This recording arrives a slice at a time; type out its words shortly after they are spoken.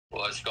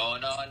What's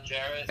going on,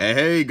 Jared?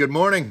 Hey, good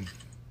morning.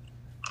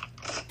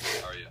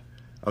 How are you?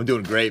 I'm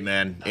doing great,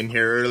 man. In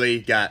here early,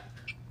 got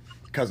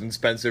cousin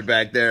Spencer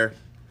back there,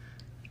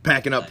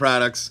 packing up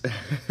products.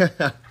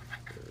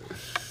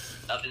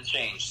 Nothing's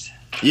changed.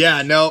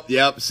 Yeah, no,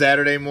 yep,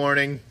 Saturday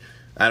morning.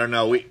 I don't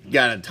know, we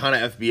got a ton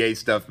of FBA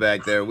stuff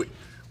back there.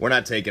 We're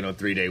not taking a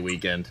 3-day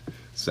weekend,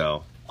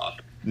 so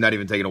Awesome. not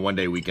even taking a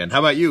 1-day weekend. How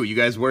about you? You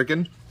guys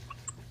working?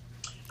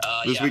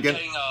 This Yeah, weekend?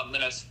 I'm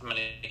gonna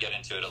get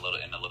into it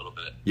in a little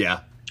bit.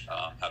 Yeah.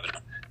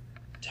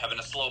 Having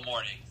a slow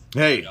morning.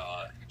 Hey.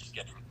 But, just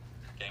getting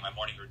my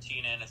morning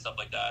routine in and stuff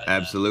like that.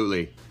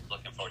 Absolutely.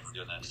 Looking forward to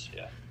doing this.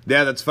 Yeah.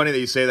 Yeah, that's funny that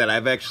you say that.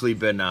 I've actually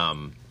been,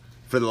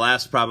 for the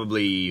last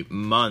probably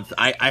month,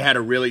 I had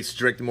a really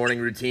strict morning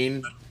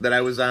routine that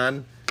I was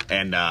on,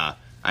 and I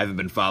haven't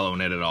been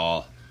following it at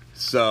all.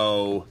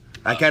 So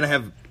I kind of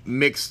have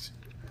mixed,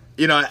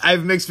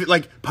 I've mixed,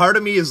 like, part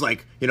of me is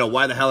like,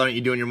 why the hell aren't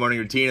you doing your morning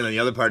routine? And then the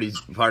other part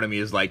of me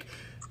is like,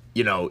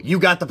 you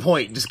got the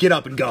point, just get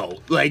up and go.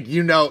 Like,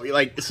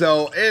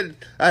 so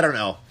I don't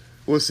know.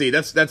 We'll see.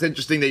 That's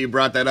interesting that you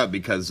brought that up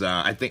because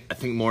I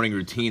think morning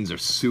routines are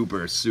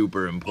super,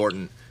 super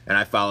important, and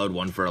I followed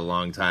one for a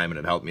long time, and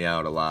it helped me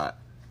out a lot.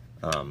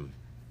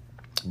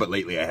 But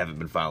lately, I haven't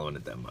been following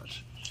it that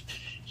much.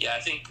 Yeah, I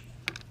think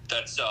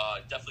that's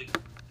definitely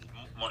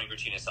morning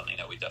routine is something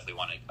that we definitely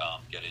want to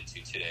get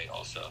into today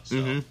also.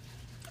 So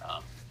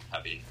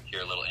happy to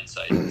hear a little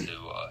insight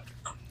into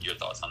your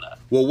thoughts on that.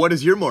 Well, what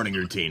is your morning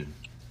routine?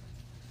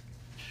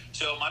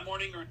 So my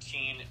morning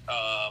routine,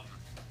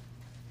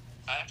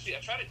 I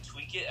try to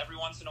tweak it every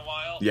once in a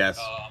while. Yes.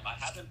 I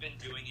haven't been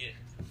doing it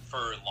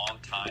for a long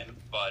time,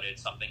 but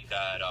it's something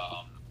that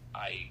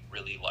I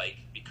really like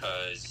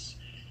because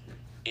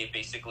it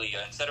basically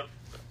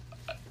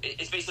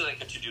it's basically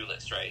like a to-do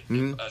list, right?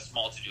 Mm-hmm. A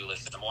small to-do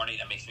list in the morning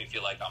that makes me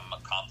feel like I'm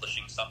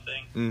accomplishing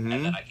something, Mm-hmm.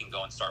 and then I can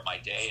go and start my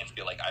day and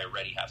feel like I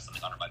already have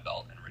something under my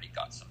belt and already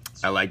got something.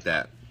 I like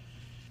that.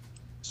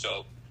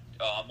 So,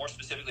 more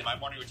specifically, my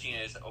morning routine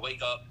is I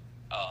wake up,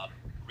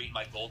 read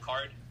my goal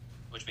card,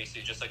 which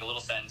basically is just like a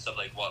little sentence of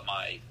like what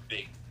my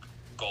big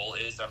goal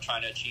is that I'm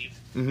trying to achieve.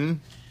 Mm-hmm.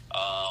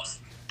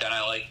 Then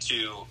I like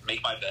to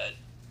make my bed,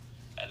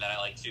 and then I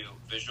like to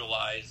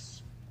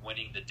visualize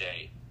winning the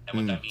day. And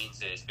what that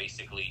means is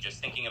basically just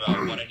thinking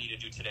about what I need to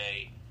do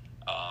today,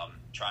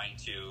 trying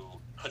to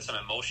put some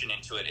emotion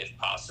into it if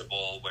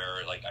possible,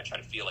 where like I try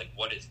to feel like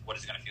what is it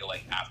going to feel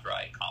like after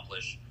I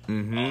accomplish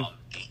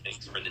these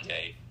things for the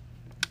day.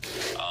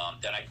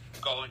 Then I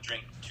go and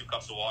drink 2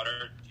 cups of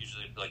water,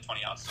 usually like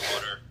 20 ounces of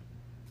water.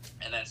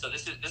 And then, so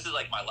this is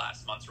like my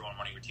last month's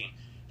morning routine.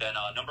 Then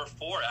number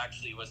 4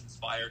 actually was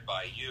inspired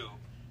by you,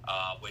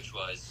 which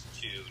was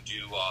to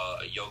do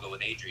yoga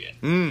with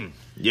Adrian.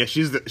 Yeah,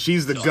 she's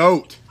the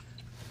goat.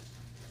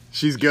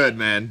 She's good,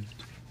 man.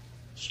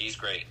 She's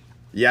great.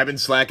 Yeah, I've been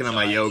slacking on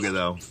my yoga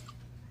though,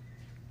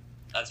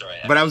 That's all right.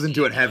 but I was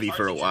into it heavy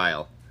for a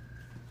while.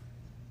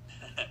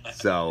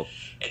 So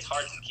it's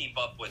hard to keep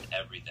up with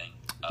everything.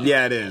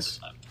 Yeah, it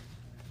is.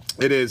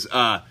 It is.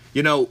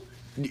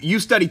 You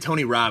study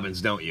Tony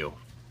Robbins, don't you?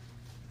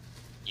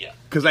 Yeah.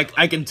 Because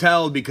I can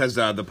tell because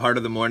the part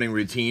of the morning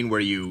routine where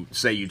you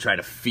say you try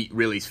to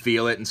really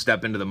feel it and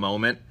step into the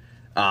moment.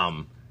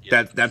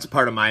 That's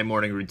part of my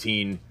morning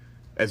routine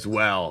as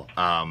well.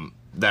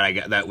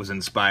 That was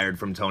inspired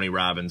from Tony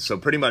Robbins. So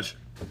pretty much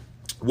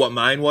what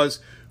mine was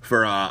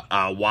for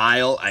a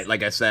while.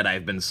 Like I said,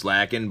 I've been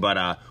slacking,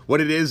 but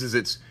what it is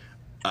it's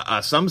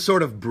some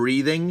sort of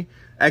breathing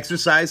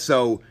exercise.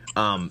 So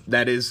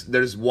there's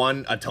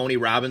a Tony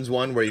Robbins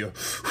one where you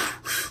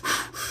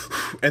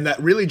and that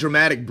really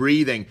dramatic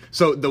breathing.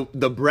 So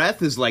the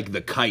breath is like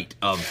the kite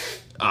of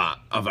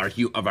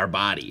our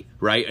body,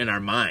 right? And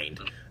our mind.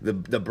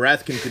 The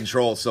breath can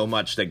control so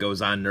much that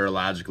goes on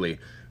neurologically.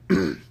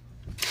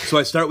 So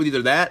I start with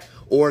either that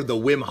or the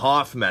Wim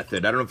Hof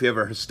method. I don't know if you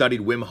ever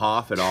studied Wim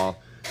Hof at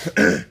all.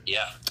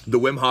 Yeah. The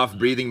Wim Hof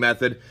breathing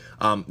method.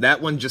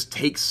 That one just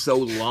takes so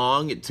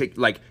long.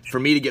 For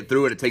me to get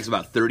through it, it takes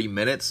about 30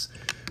 minutes.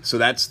 So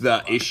that's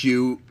the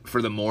issue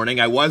for the morning.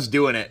 I was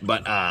doing it,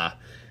 but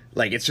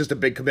it's just a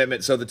big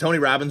commitment. So the Tony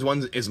Robbins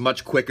one is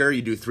much quicker.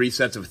 You do 3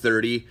 sets of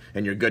 30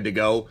 and you're good to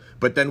go.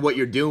 But then what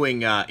you're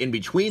doing in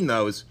between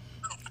those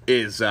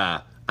is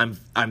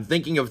I'm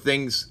thinking of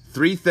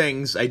 3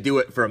 things. I do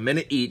it for a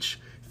minute each.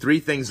 3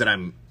 things that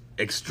I'm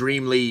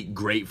extremely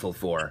grateful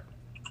for.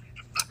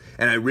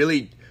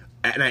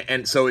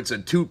 And so it's a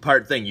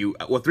 2-part thing.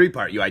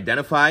 3-part. You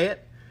identify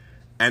it,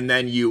 and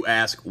then you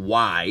ask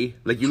why.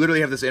 Like, you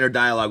literally have this inner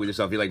dialogue with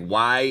yourself. You're like,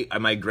 why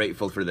am I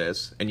grateful for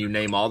this? And you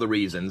name all the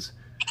reasons.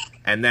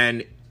 And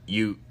then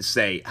you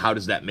say, how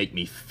does that make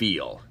me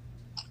feel?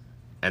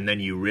 And then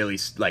you really,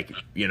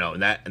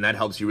 and that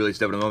helps you really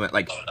step in the moment.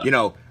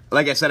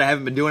 Like I said, I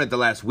haven't been doing it the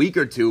last week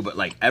or 2, but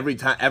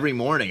every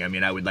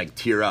morning, I would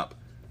tear up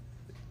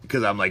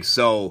because I'm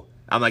so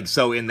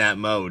in that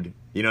mode.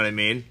 You know what I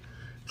mean?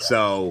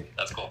 So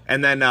that's cool.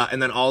 And then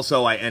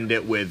also I end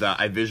it with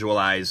I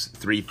visualize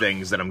 3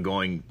 things that I'm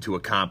going to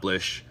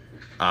accomplish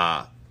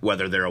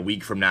whether they're a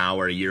week from now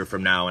or a year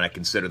from now, and I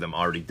consider them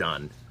already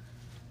done.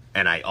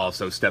 And I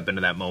also step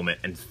into that moment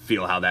and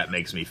feel how that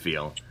makes me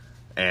feel.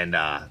 And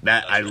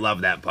I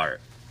love that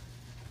part.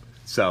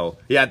 So,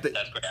 yeah.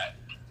 That's great.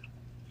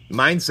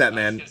 Mindset,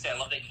 man. I was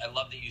gonna say, I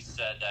love that you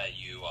said that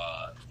you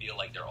feel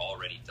like they're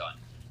already done,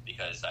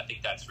 because I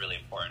think that's really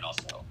important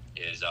also,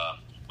 is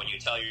when you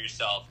tell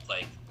yourself,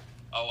 like,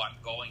 oh, I'm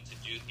going to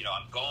do,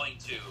 I'm going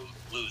to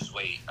lose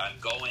weight, I'm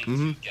going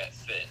to get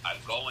fit, I'm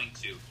going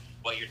to,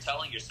 what you're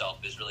telling yourself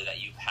is really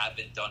that you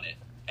haven't done it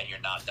and you're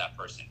not that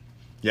person.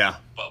 Yeah.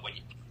 But when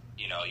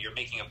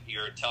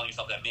you're telling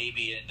yourself that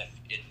maybe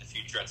in the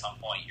future at some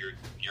point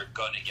you're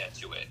gonna get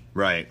to it.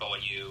 Right. But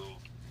when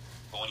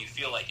you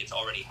feel like it's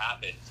already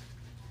happened,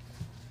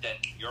 then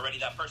you're already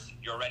that person.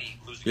 You're already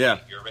losing weight.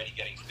 You're already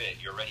getting fit.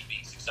 You're already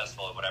being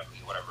successful at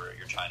whatever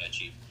you're trying to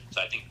achieve.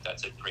 So I think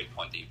that's a great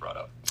point that you brought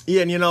up.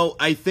 Yeah, and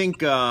I think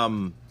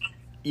that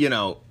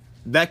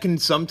can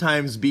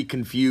sometimes be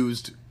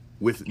confused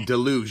with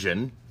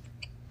delusion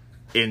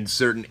in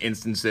certain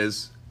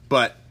instances,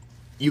 but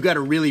you got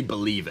to really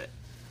believe it.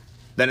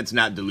 Then it's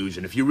not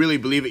delusion. If you really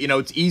believe it,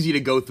 it's easy to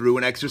go through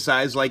an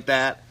exercise like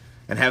that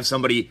and have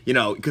somebody,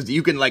 because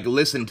you can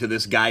listen to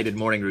this guided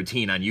morning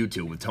routine on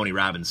YouTube with Tony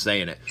Robbins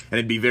saying it, and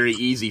it'd be very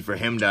easy for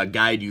him to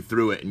guide you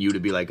through it and you to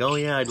be like, oh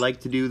yeah, I'd like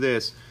to do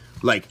this.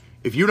 Like,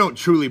 if you don't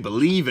truly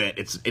believe it,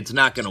 it's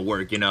not going to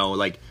work,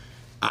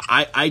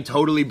 I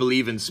totally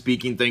believe in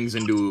speaking things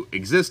into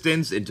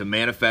existence, into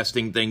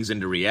manifesting things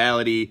into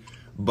reality,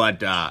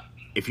 but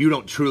if you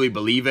don't truly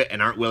believe it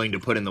and aren't willing to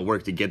put in the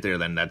work to get there,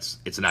 then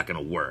it's not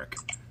going to work.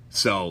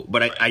 So,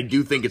 but I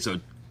do think it's a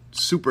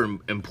super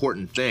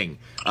important thing.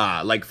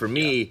 Like for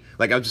me,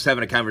 I was just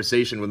having a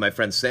conversation with my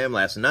friend Sam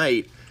last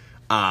night.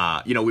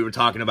 We were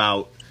talking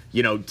about,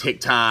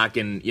 TikTok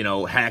and,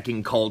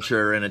 hacking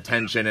culture and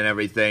attention and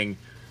everything.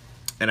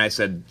 And I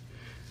said,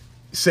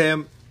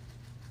 Sam,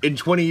 in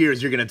 20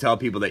 years, you're going to tell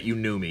people that you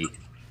knew me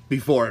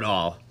before it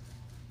all.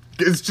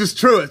 It's just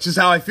true. It's just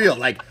how I feel.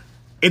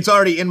 It's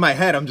already in my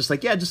head. I'm just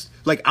like, yeah, just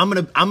I'm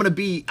gonna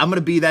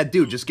be that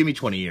dude. Just give me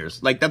 20 years.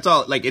 That's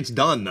all. It's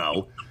done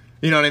though.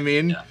 You know what I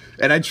mean? Yeah.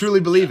 And I truly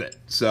believe it.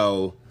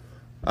 So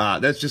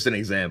that's just an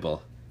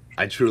example.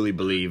 I truly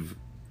believe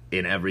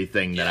in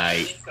everything that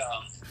I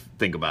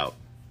think about.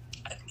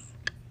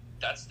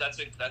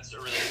 That's a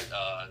really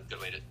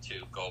good way to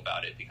go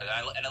about it, because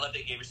I love that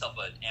you gave yourself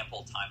an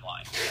ample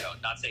timeline.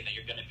 Not saying that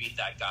you're going to beat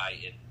that guy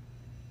in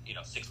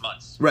 6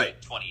 months,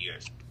 right? 20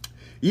 years.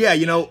 Yeah,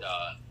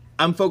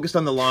 I'm focused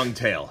on the long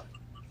tail.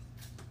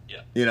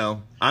 Yeah.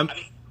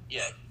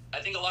 I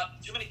think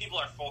too many people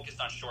are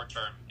focused on short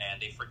term and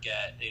they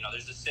forget.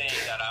 There's a saying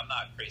that I'm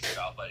not crazy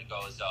about, but it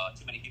goes,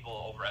 too many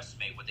people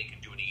overestimate what they can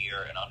do in a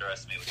year and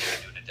underestimate what they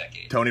can do in a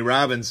decade. Tony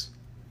Robbins.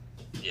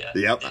 Yeah.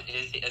 Yep.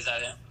 Is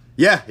that him?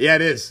 Yeah,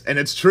 it is, and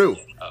it's true.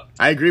 Oh.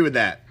 I agree with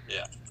that.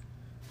 Yeah,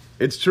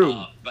 it's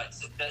true. But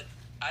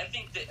I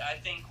think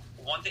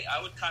one thing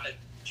I would kind of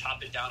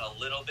chop it down a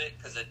little bit,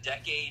 because a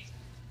decade,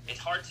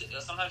 it's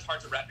sometimes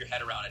hard to wrap your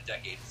head around a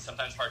decade. It's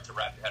sometimes hard to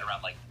wrap your head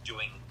around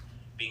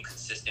being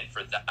consistent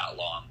for that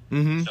long.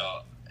 Mm-hmm.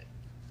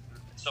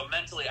 So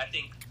mentally, I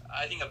think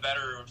a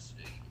better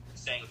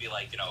saying would be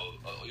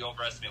you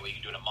overestimate what you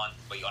can do in a month,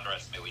 but you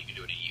underestimate what you can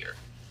do in a year.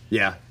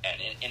 Yeah. And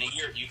in a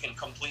year, you can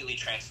completely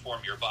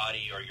transform your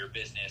body or your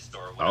business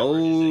or whatever.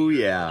 Oh,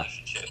 yeah.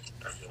 Relationship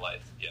or your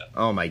life. Yeah.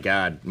 Oh, my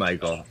God,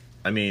 Michael.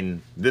 I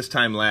mean, this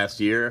time last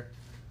year,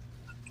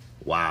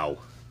 wow.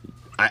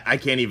 I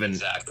can't even.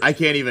 Exactly.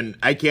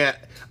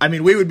 I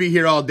mean, we would be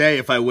here all day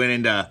if I went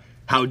into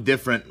how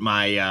different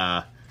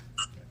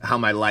how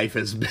my life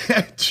has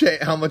been,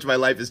 how much my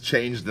life has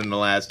changed in the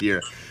last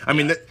year. I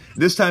mean,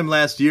 this time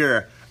last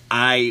year,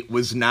 I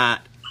wasn't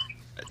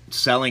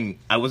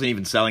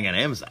even selling on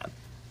Amazon.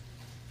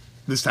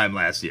 This time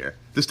last year,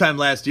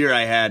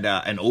 I had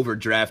an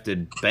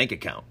overdrafted bank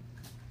account.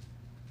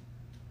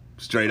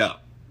 Straight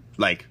up,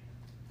 I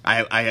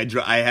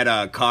had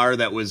a car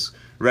that was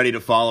ready to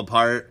fall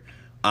apart.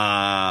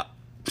 I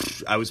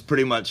was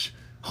pretty much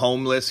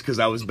homeless because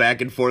I was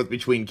back and forth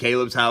between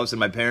Caleb's house and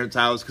my parents'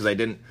 house because I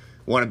didn't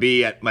want to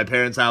be at my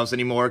parents' house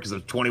anymore because I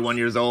was 21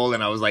 years old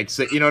and I was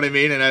sick, you know what I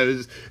mean?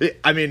 And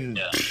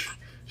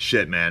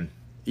shit, man.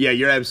 Yeah,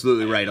 you're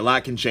absolutely right. A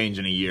lot can change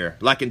in a year.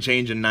 A lot can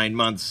change in 9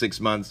 months, 6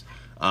 months.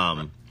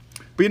 But,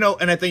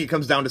 and I think it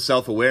comes down to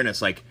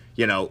self-awareness.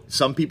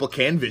 Some people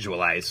can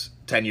visualize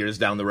 10 years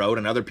down the road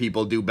and other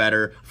people do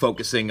better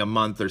focusing a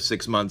month or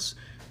 6 months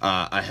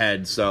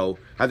ahead. So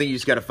I think you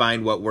just got to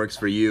find what works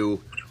for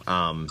you.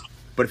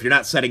 But if you're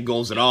not setting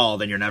goals at all,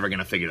 then you're never going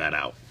to figure that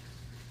out.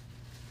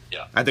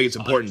 Yeah, I think it's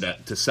important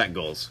to set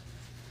goals.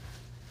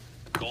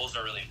 Goals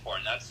are really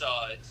important. That's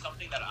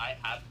something that I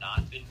have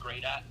not been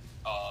great at,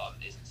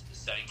 is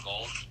setting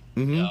goals.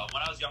 Mm-hmm. When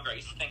I was younger, I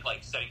used to think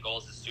setting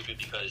goals is stupid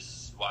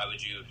because why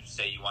would you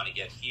say you want to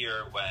get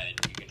here when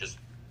you can just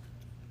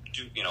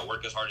do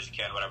work as hard as you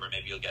can, whatever,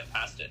 maybe you'll get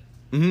past it.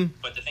 Mm-hmm.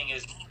 But the thing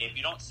is, if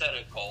you don't set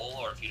a goal,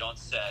 or if you don't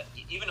set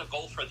even a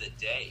goal for the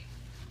day,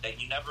 then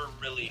you never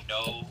really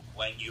know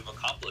when you've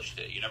accomplished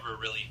it. You never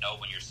really know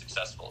when you're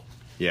successful.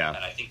 Yeah.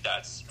 And I think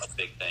that's a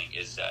big thing,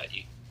 is that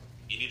you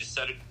need to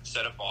set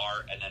a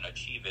bar and then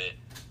achieve it,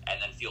 and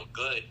then feel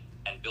good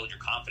and build your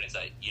confidence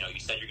that, you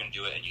said you're going to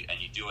do it, and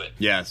you do it.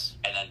 Yes.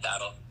 And then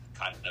that'll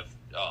kind of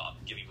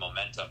give you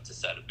momentum to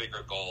set a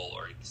bigger goal,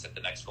 or you can set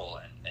the next goal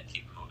and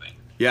keep moving.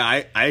 Yeah,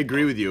 I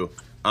agree with you.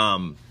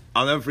 I'll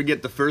never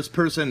forget the first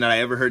person that I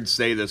ever heard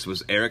say this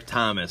was Eric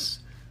Thomas,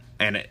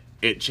 and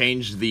it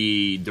changed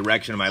the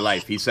direction of my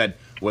life. He said,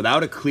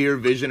 without a clear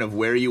vision of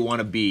where you want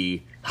to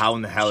be, how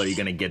in the hell are you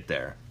going to get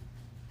there?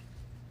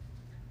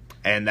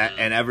 And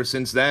ever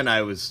since then,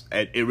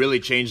 it really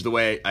changed the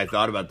way I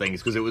thought about things,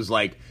 because it was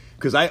like,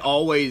 because I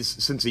always,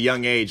 since a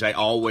young age, I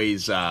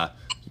always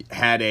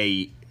had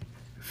a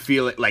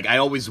feeling, like I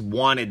always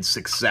wanted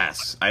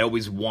success. I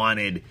always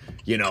wanted,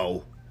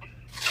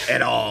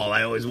 at all.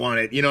 I always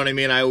wanted, you know what I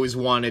mean? I always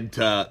wanted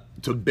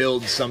to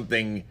build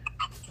something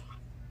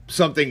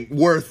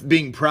worth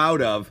being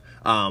proud of,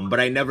 but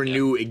I never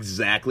knew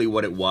exactly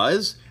what it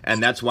was,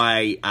 and that's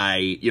why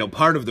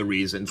part of the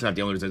reason, it's not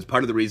the only reason, it's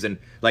part of the reason,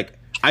 like,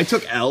 I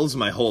took L's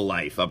my whole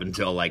life up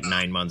until, like,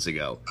 9 months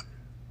ago.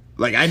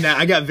 Like,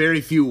 I got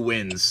very few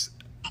wins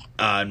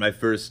in my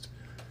first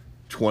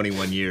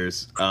 21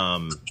 years.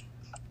 I'm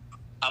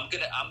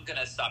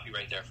gonna stop you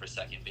right there for a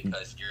second,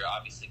 because you're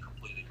obviously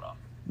completely wrong.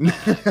 And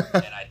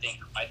I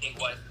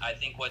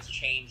think what's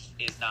changed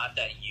is not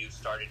that you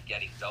started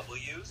getting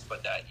W's,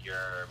 but that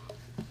you're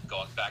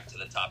going back to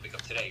the topic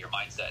of today. Your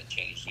mindset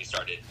changed. You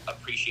started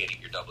appreciating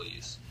your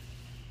W's,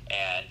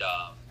 and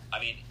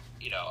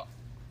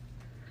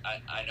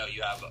I know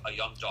you have a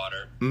young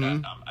daughter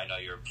that I know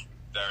you're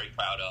very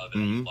proud of,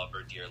 and you love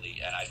her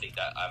dearly. And I think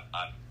that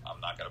I'm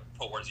not going to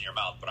put words in your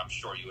mouth, but I'm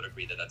sure you would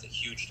agree that that's a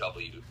huge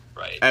W,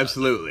 right?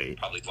 Absolutely.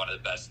 Probably one of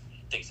the best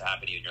things to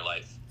happen to you in your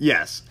life.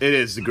 Yes, it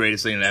is the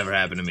greatest thing that ever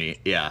happened to me.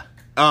 Yeah.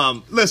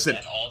 Listen.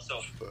 And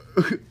also,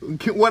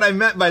 what I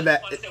meant by that.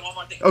 I want to say one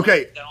more thing.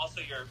 Okay. Then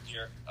also your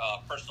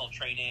personal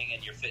training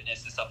and your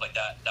fitness and stuff like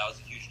that. That was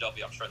a huge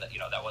W. I'm sure that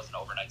that was an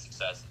overnight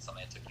success. It's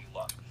something that took you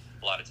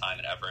a lot of time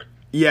and effort.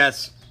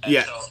 Yes. And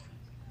yeah.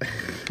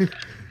 So,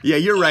 yeah,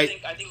 you're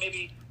right. I think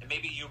maybe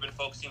you've been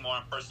focusing more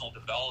on personal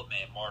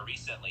development more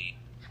recently,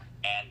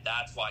 and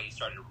that's why you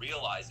started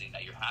realizing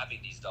that you're having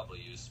these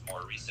W's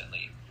more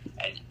recently,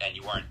 and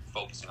you weren't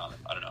focusing on them.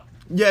 I don't know.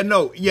 Yeah,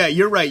 no, yeah,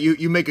 you're right.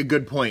 You make a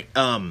good point.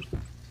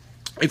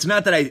 It's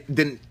not that I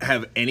didn't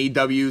have any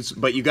W's,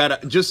 but you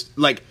gotta just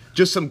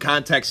some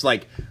context.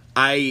 Like,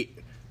 I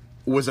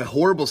was a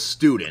horrible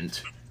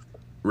student,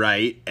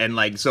 right?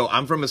 And so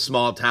I'm from a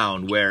small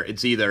town where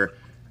it's either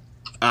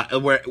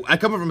where I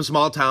come from a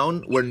small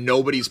town where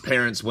nobody's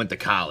parents went to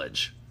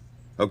college.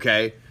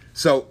 Okay,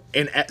 so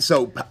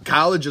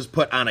college is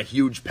put on a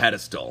huge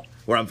pedestal.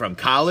 Where I'm from,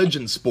 college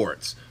and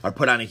sports are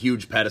put on a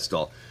huge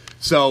pedestal.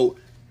 So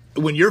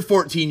when you're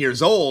 14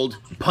 years old,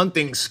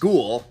 punting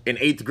school in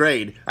 8th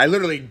grade, I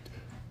literally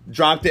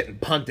dropped it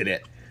and punted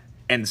it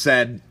and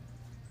said,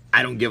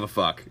 I don't give a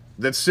fuck.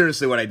 That's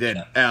seriously what I did.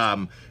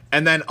 And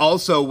then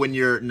also when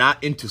you're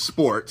not into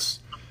sports,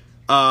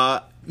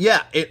 my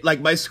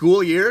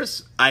school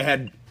years, I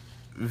had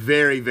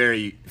very,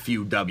 very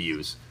few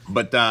W's.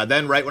 But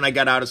then right when I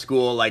got out of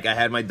school, I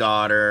had my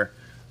daughter,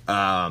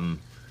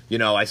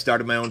 I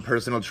started my own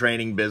personal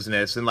training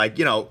business, and I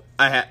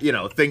had,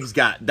 things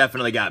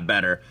definitely got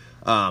better.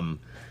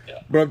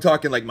 But I'm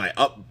talking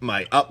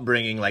my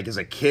upbringing, as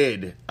a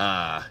kid,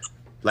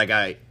 like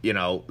I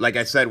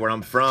said, where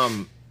I'm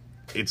from,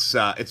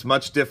 it's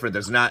much different.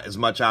 There's not as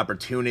much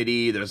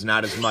opportunity. There's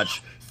not as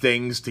much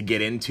things to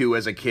get into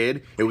as a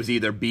kid. It was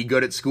either be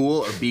good at school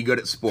or be good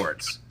at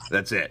sports.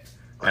 That's it.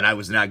 And I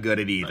was not good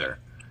at either.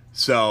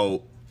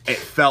 So it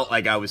felt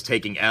like I was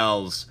taking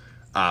L's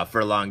for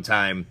a long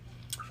time.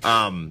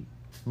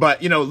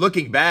 But,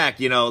 looking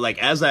back,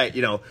 as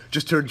I,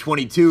 just turned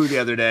 22 the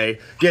other day,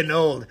 getting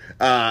old,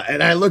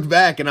 and I look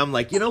back and I'm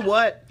like, you know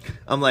what?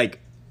 I'm like,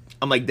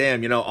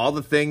 damn, all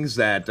the things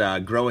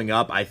that growing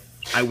up I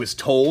was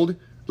told,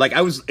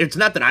 it's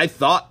not that I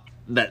thought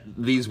that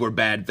these were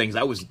bad things.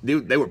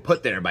 They were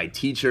put there by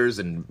teachers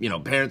and,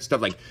 parents,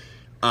 stuff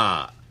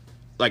I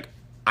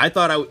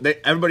thought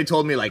everybody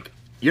told me,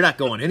 you're not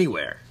going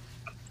anywhere.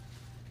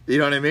 You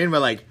know what I mean?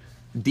 But,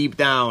 deep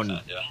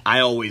down, I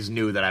always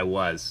knew that I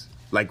was.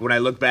 When I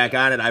look back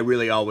on it, I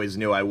really always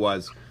knew I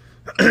was.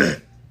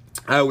 I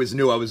always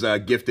knew I was a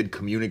gifted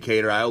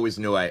communicator. I always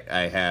knew I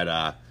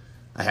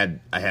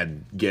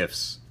had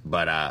gifts,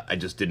 but I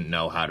just didn't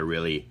know how to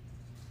really,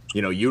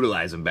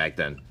 utilize them back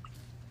then.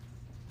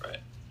 Right.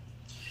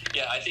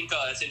 Yeah, I think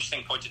that's an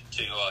interesting point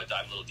to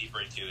dive a little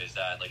deeper into, is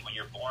that when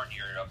you're born,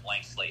 you're a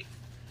blank slate,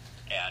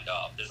 and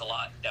there's a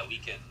lot that we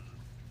can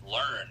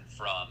learn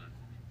from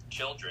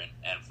children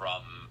and from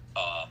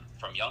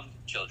young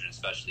children,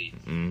 especially,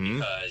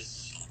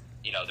 because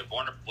they're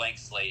born a blank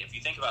slate. If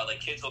you think about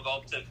kids will go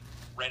up to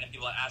random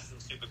people and ask them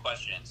stupid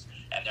questions,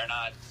 and they're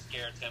not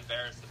scared to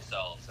embarrass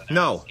themselves, and they're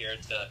not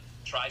scared to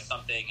try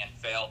something and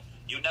fail.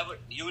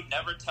 You would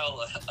never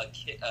tell a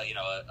kid,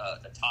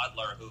 a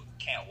toddler who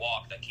can't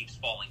walk, that keeps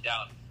falling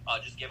down,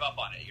 just give up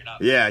on it. You're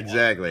not. Yeah,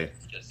 exactly.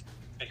 Just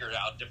figure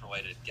out a different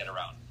way to get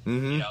around.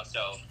 Mm-hmm. You know,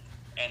 so.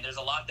 And there's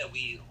a lot that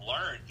we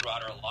learn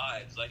throughout our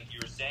lives, like you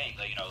were saying.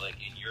 Like, you know, like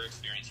in your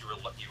experience, you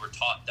were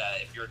taught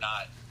that if you're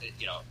not,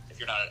 you know, if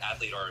you're not an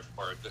athlete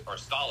or a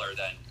scholar,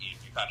 then you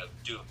kind of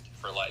doomed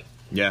for life.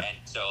 Yeah. And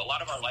so a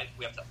lot of our life,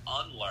 we have to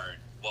unlearn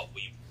what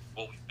we've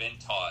been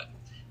taught,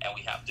 and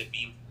we have to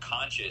be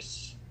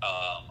conscious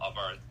of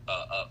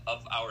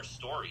our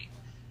story,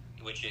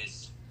 which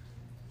is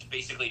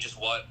basically just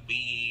what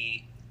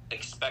we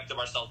expect of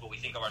ourselves, what we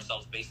think of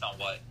ourselves based on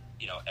what,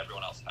 you know,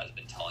 everyone else has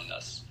been telling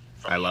us.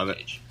 I love it.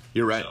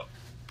 You're right. So,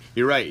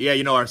 you're right. Yeah,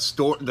 you know,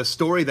 the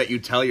story that you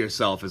tell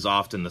yourself is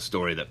often the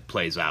story that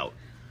plays out.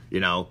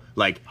 You know,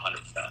 like,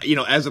 100%. You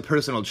know, as a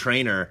personal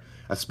trainer,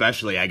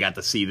 especially, I got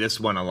to see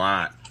this one a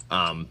lot.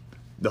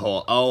 The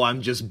whole,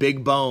 I'm just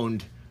big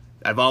boned.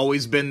 I've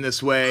always been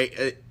this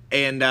way.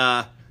 And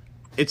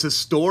it's a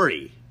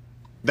story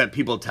that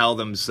people tell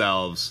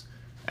themselves,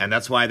 and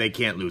that's why they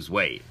can't lose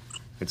weight.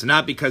 It's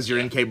not because you're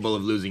incapable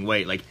of losing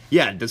weight. Like,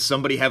 yeah, does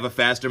somebody have a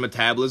faster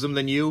metabolism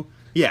than you?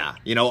 Yeah.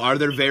 You know, are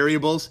there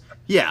variables?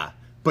 Yeah.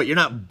 But you're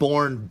not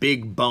born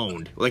big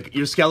boned. Like,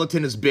 your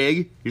skeleton is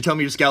big. You're telling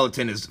me your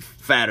skeleton is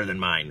fatter than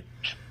mine.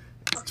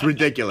 It's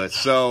ridiculous.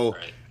 So,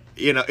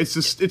 you know, it's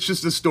just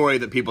a story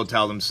that people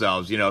tell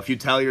themselves. You know, if you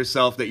tell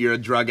yourself that you're a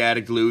drug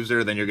addict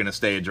loser, then you're going to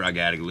stay a drug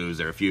addict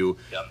loser. If you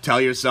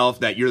tell yourself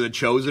that you're the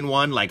chosen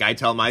one, like I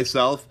tell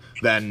myself,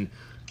 then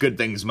good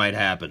things might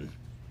happen.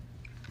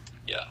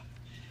 Yeah.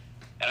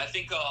 And I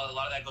think a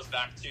lot of that goes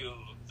back to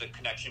the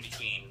connection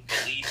between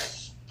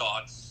beliefs,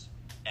 thoughts,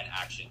 and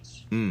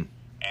actions. And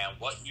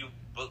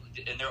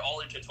they're all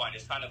intertwined.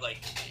 It's kind of like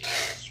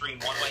extreme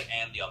one way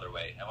and the other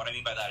way. And what I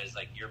mean by that is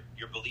like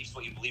your beliefs,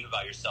 what you believe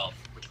about yourself,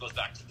 which goes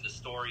back to the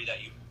story that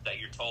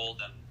you're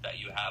told and that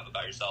you have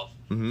about yourself,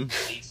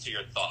 leads to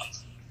your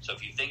thoughts. So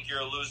if you think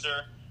you're a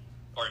loser,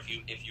 or if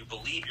you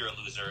believe you're a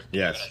loser,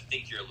 you're going to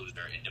think you're a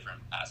loser in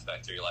different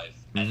aspects of your life.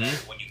 And then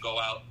when you go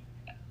out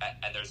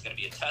and there's going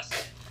to be a test,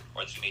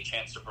 or there's going to be a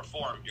chance to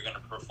perform, you're going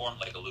to perform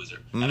like a loser.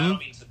 And I don't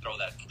mean to throw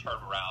that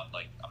term around,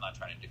 like, I'm not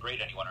trying to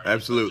degrade anyone or anything.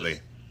 Absolutely.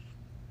 Just,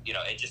 you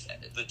know,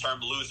 the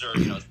term loser,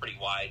 you know, is pretty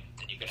wide,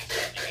 and you can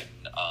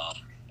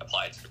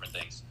apply it to different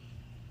things.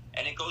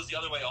 And it goes the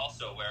other way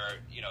also, where,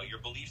 you know, your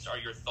beliefs are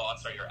your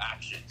thoughts, are your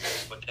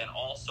actions, but then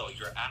also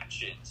your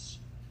actions,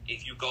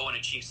 if you go and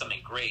achieve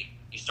something great,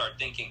 you start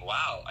thinking,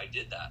 wow, I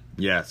did that.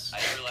 Yes. I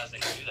didn't realize I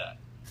could do that.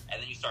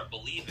 And then you start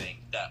believing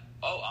that,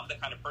 I'm the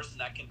kind of person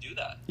that can do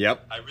that.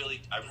 Yep. I really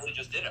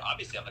just did it.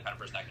 Obviously, I'm the kind of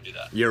person that can do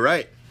that. You're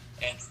right.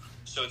 And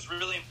so it's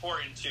really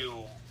important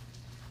to,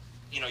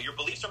 you know, your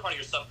beliefs are part of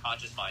your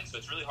subconscious mind, so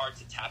it's really hard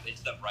to tap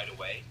into them right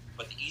away.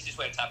 But the easiest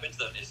way to tap into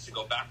them is to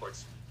go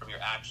backwards from your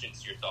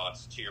actions to your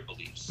thoughts to your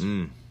beliefs.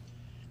 And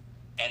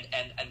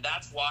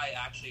that's why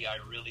actually I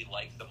really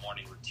like the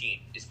morning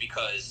routine, is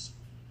because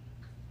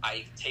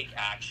I take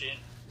action.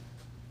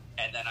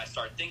 And then I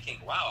start thinking,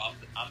 wow,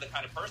 I'm the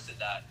kind of person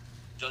that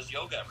does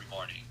yoga every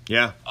morning.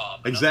 Yeah,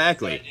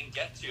 exactly. What I didn't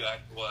get to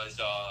was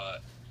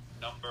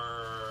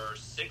number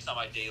 6 on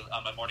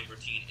my morning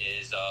routine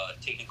is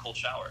taking a cold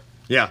shower.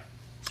 Yeah,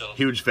 so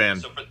huge fan.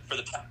 So for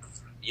the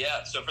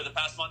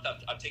past month,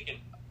 I've taken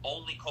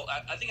only cold.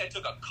 I think I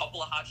took a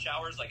couple of hot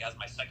showers, like as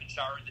my second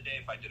shower in the day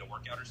if I did a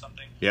workout or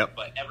something. Yep.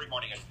 But every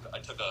morning I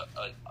took a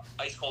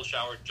ice cold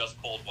shower,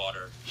 just cold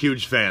water.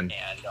 Huge fan.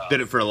 And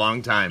did it for a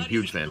long time.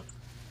 Huge fan.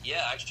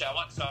 Yeah, actually, I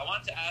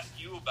wanted to ask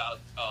you about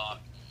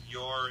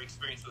your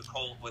experience with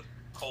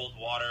cold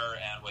water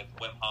and with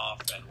Wim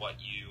Hof, and what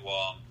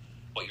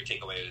your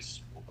takeaway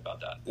is about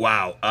that.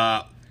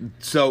 Wow.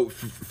 So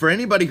for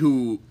anybody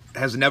who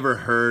has never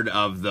heard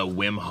of the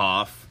Wim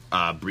Hof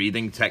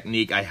breathing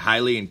technique, I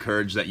highly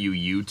encourage that you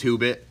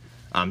YouTube it.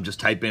 Just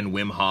type in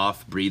Wim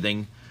Hof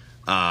breathing,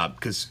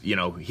 because you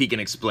know he can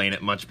explain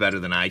it much better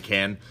than I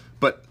can.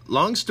 But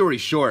long story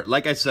short,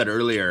 like I said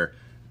earlier,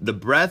 the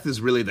breath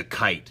is really the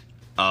kite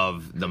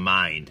of the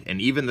mind, and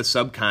even the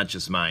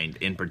subconscious mind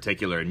in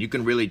particular, and you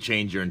can really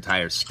change your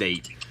entire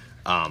state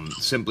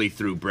simply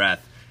through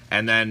breath.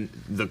 And then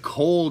the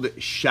cold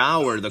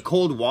shower, the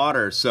cold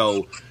water,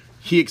 so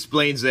he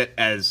explains it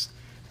as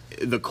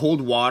the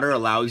cold water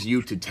allows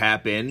you to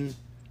tap in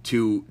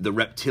to the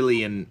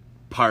reptilian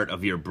part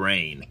of your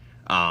brain.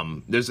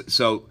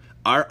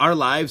 Our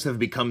lives have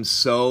become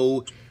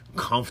so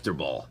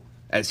comfortable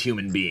as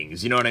human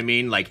beings, you know what I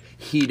mean? Like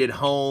heated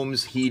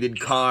homes, heated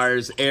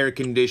cars, air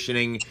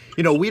conditioning.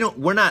 You know,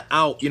 we're not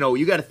out, you know,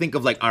 you got to think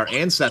of like our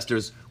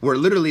ancestors were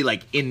literally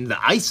like in the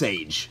Ice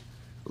Age,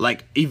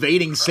 like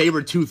evading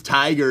saber-toothed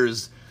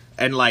tigers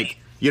and like,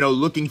 you know,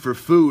 looking for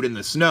food in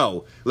the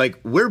snow. Like,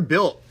 we're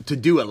built to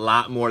do a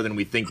lot more than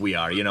we think we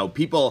are. You know,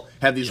 people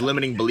have these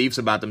limiting beliefs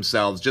about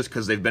themselves just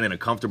because they've been in a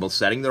comfortable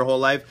setting their whole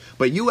life.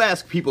 But you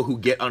ask people who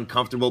get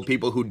uncomfortable,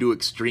 people who do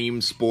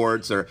extreme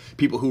sports, or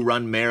people who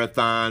run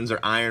marathons or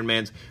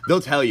Ironmans,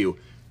 they'll tell you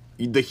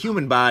the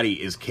human body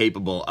is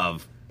capable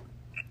of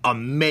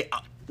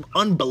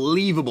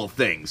unbelievable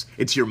things.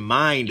 It's your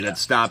mind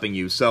that's stopping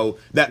you. So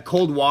that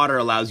cold water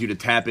allows you to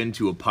tap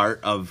into a part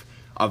of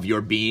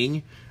your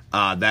being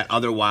that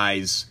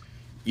otherwise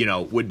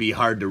would be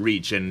hard to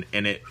reach, and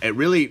it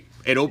really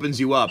it opens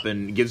you up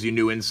and gives you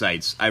new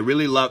insights. I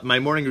really love my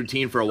morning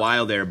routine for a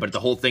while there, but the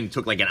whole thing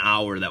took like an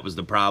hour. That was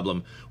the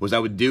problem, was I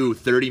would do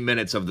 30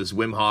 minutes of this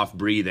Wim Hof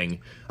breathing,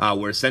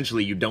 where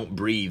essentially you don't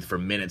breathe for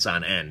minutes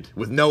on end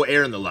with no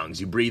air in the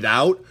lungs. You breathe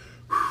out,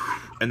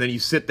 and then you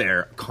sit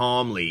there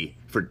calmly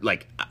for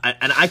like,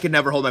 and I could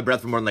never hold my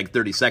breath for more than like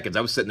 30 seconds.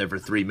 I was sitting there for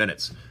 3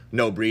 minutes,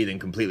 no breathing,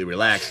 completely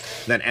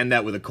relaxed, then end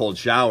that with a cold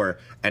shower,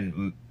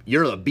 and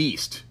you're a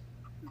beast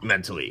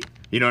mentally.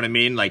 You know what I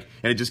mean? Like,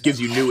 and it just gives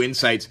you new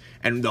insights.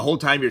 And the whole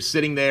time you're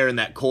sitting there in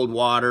that cold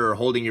water or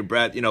holding your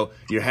breath,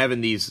 you're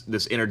having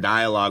this inner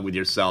dialogue with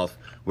yourself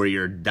where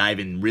you're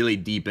diving really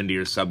deep into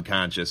your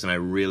subconscious. And I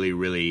really,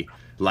 really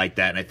like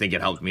that. And I think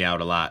it helped me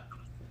out a lot.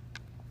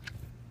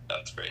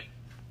 That's great.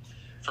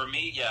 For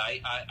me, yeah,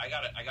 I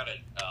gotta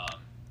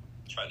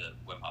try the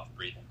Wim Hof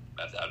breathing.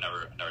 I've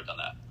never done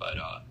that, but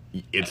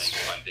it's I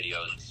think find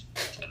videos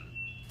and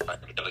I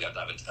definitely gotta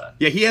dive into that.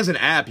 Yeah, he has an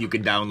app you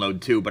can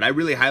download too, but I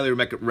really highly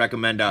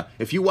recommend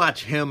if you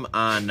watch him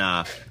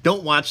on.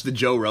 Don't watch the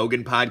Joe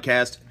Rogan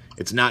podcast.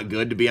 It's not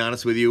good, to be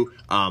honest with you.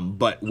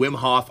 But Wim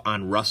Hof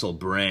on Russell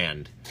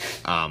Brand.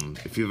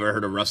 If you've ever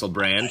heard of Russell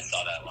Brand. I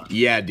saw that one.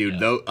 Yeah, dude.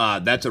 Yeah.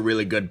 That's a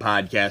really good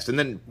podcast. And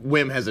then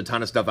Wim has a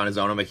ton of stuff on his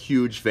own. I'm a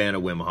huge fan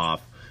of Wim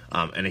Hof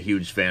and a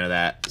huge fan of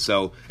that.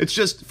 So it's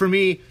just, for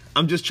me,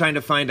 I'm just trying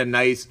to find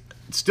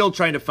still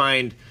trying to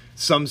find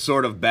some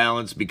sort of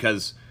balance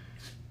because,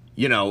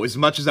 as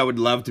much as I would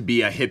love to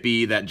be a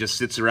hippie that just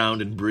sits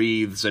around and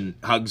breathes and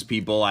hugs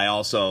people, I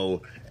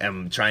also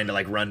am trying to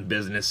like run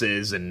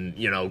businesses and,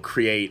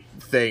 create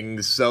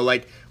things. So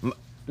like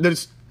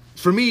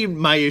for me,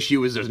 my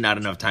issue is there's not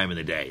enough time in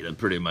the day. That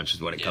pretty much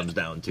is what it comes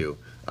down to.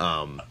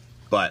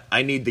 But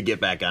I need to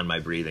get back on my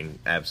breathing.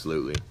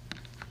 Absolutely.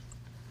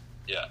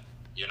 Yeah.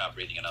 You're not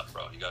breathing enough,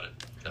 bro. You gotta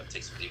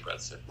take some deep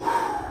breaths.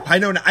 I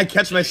know. I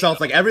catch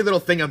myself, like, every little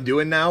thing I'm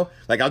doing now,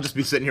 like, I'll just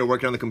be sitting here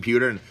working on the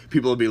computer, and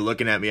people will be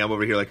looking at me. I'm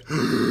over here, like,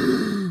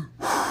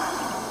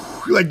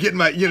 like, getting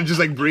my,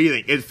 just, like,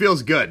 breathing. It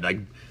feels good.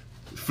 Like,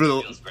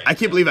 I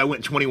can't believe I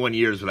went 21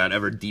 years without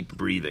ever deep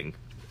breathing.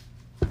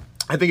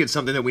 I think it's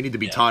something that we need to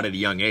be taught at a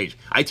young age.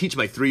 I teach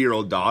my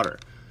 3-year-old daughter,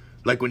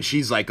 like, when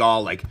she's, like,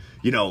 all, like,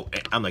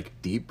 I'm like,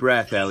 deep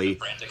breath, Ellie.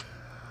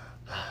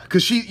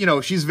 Because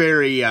she's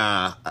very,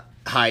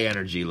 high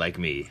energy like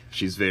me.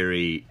 She's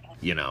very,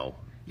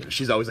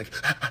 she's always like,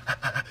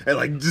 and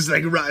like, just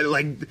like,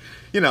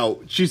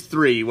 she's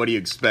 3. What do you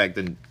expect?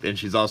 And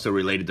she's also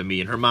related to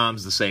me, and her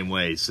mom's the same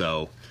way.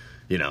 So,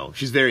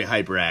 she's very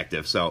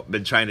hyperactive. So I've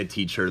been trying to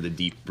teach her the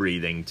deep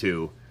breathing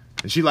too,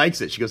 and she likes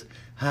it. She goes,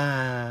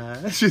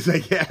 she's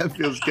like, yeah, it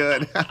feels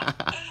good.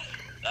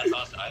 That's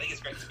awesome. I think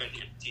it's great that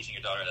you're teaching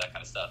your daughter that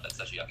kind of stuff at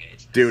such a young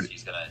age. Dude,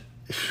 she's gonna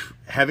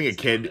having a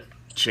kid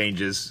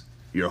changes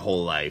your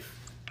whole life.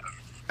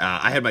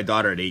 I had my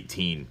daughter at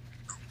 18,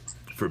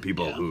 for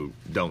people who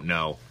don't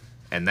know,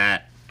 and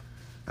that,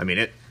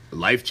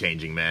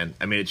 life-changing, man.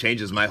 It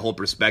changes my whole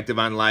perspective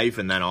on life,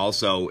 and then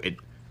also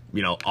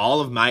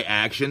all of my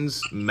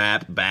actions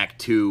map back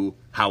to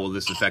how will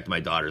this affect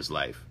my daughter's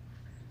life.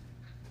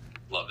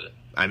 Love it.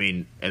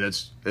 And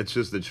it's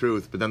just the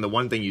truth. But then the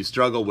one thing you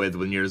struggle with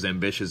when you're as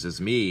ambitious as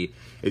me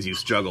is you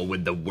struggle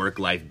with the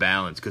work-life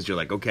balance, because you're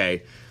like,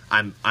 okay,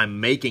 I'm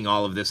making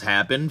all of this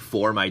happen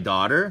for my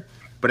daughter,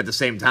 but at the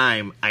same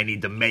time, I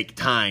need to make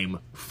time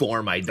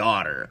for my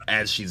daughter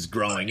as she's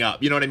growing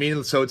up. You know what I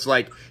mean? So it's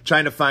like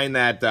trying to find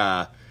that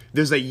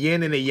there's a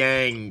yin and a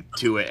yang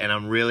to it, and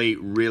I'm really,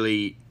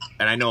 really,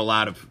 and I know a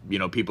lot of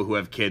people who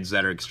have kids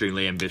that are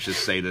extremely ambitious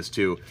say this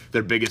too.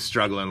 Their biggest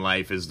struggle in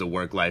life is the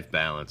work-life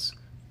balance,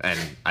 and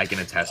I can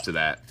attest to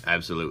that.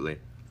 Absolutely.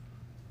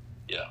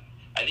 Yeah,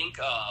 I think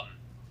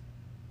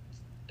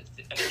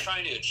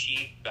trying to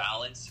achieve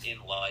balance in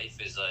life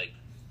is like.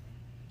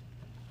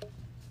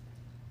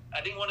 I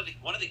think one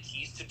of the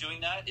keys to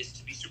doing that is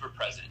to be super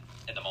present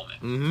in the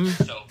moment.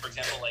 Mm-hmm. So, for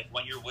example, like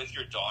when you're with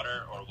your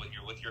daughter or when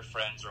you're with your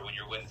friends or when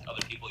you're with other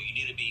people, you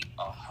need to be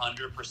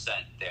 100%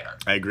 there.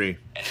 I agree.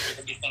 And if you're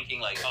going to be thinking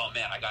like, oh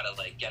man, I got to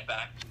like get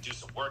back and do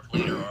some work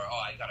later, or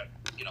oh, I got to,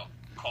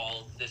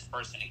 call this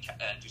person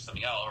and do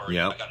something else, or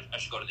I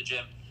should go to the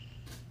gym.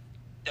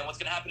 Then what's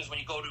going to happen is when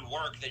you go to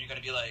work, then you're going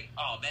to be like,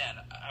 oh man,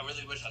 I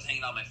really wish I was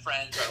hanging out with my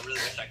friends, or I really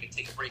wish I could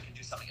take a break and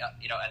do something else,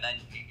 and then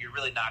you're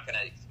really not going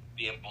to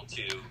be able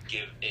to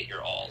give it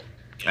your all.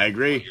 I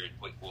agree.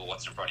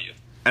 What's in front of you.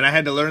 And I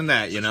had to learn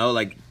that,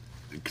 like,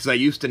 because I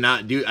used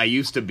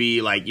to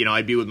be like,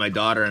 I'd be with my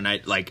daughter and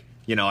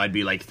I'd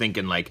be like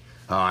thinking like,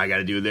 oh, I got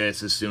to do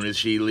this as soon as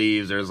she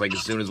leaves, or as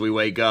soon as we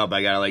wake up,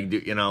 I got to like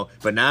do,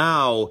 but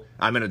now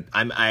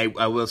I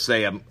will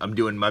say I'm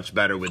doing much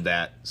better with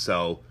that.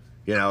 So,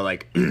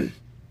 like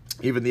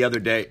even the other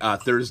day,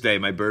 Thursday,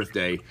 my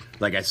birthday,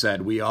 like I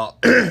said, we all,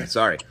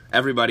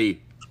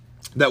 everybody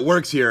that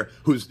works here,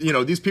 who's,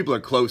 these people are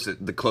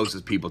the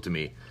closest people to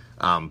me,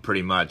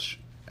 pretty much.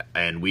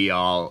 And we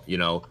all,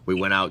 we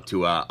went out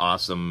to a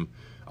awesome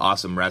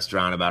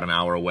restaurant about an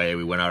hour away.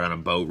 We went out on a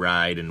boat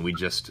ride, and we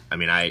just,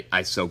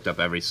 I soaked up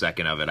every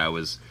second of it.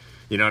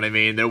 You know what I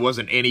mean? There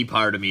wasn't any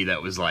part of me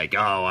that was like,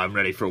 oh, I'm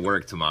ready for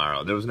work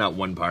tomorrow. There was not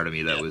one part of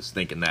me that was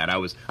thinking that.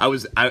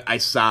 I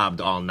sobbed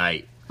all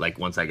night, like,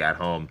 once I got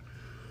home.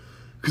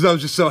 Because I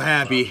was just so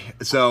happy.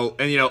 So,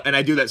 and, you know, and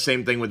I do that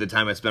same thing with the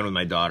time I spend with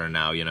my daughter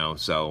now, you know.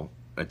 So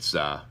it's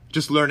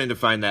just learning to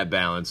find that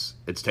balance.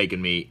 It's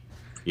taken me,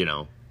 you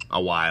know,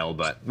 a while,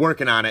 but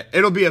working on it.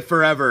 It'll be a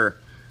forever,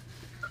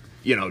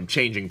 you know,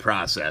 changing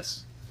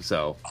process.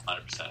 So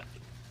 100%.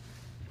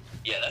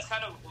 Yeah, that's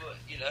kind of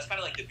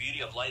like the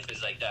beauty of life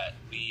is like that.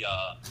 We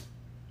are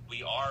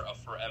a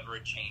forever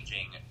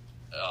changing,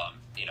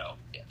 you know,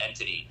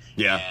 entity.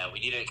 Yeah. And we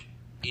need to,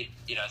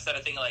 you know, instead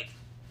of thinking like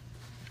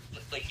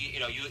you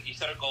know, you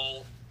set a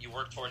goal, you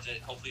work towards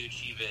it, hopefully you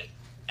achieve it,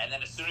 and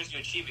then as soon as you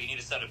achieve it, you need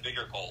to set a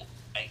bigger goal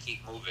and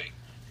keep moving.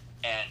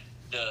 And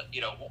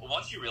you know,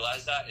 once you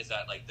realize that, is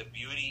that like the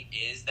beauty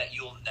is that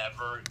you'll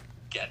never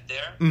get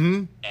there,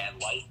 mm-hmm.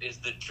 and life is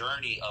the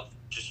journey of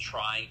just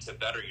trying to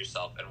better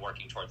yourself and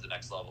working towards the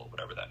next level,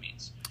 whatever that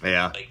means.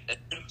 Yeah. Like as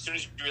soon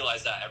as you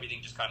realize that,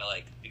 everything just kind of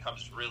like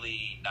becomes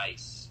really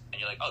nice, and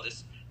you're like, oh,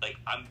 this, like,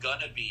 I'm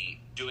gonna be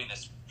doing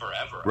this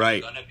forever.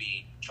 Right. I'm gonna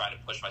be trying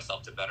to push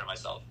myself to better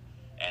myself.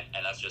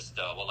 And that's just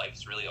what life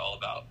is really all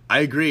about. I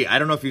agree. I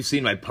don't know if you've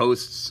seen my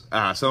posts,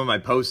 some of my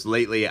posts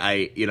lately.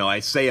 I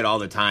say it all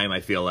the time. I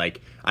feel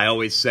like I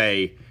always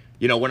say,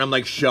 you know, when I'm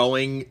like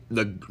showing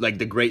the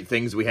great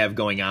things we have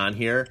going on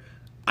here,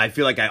 I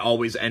feel like I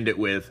always end it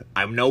with,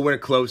 I'm nowhere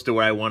close to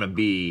where I want to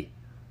be,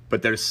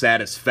 but there's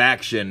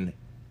satisfaction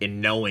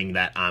in knowing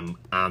that I'm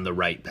on the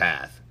right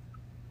path.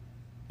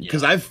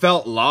 Because I've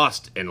felt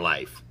lost in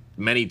life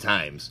many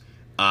times.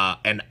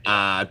 And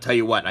I'll tell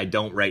you what, I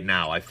don't right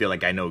now. I feel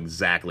like I know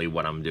exactly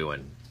what I'm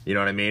doing. You know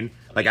what I mean?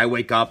 Like, I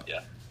wake up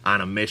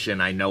on a mission.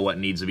 I know what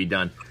needs to be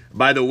done.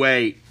 By the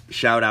way,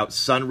 shout out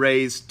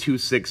Sunrays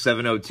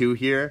 26702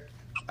 here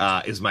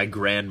is my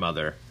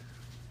grandmother.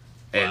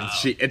 And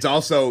it's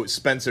also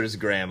Spencer's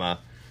grandma.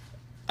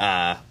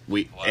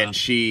 And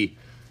she's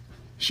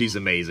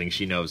amazing.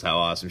 She knows how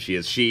awesome she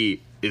is.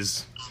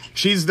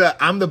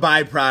 I'm the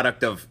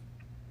byproduct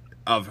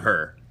of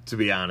her, to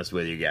be honest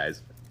with you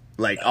guys.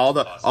 Like, all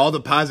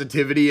the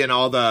positivity and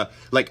all the,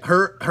 like,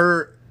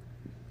 her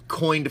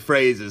coined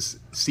phrase is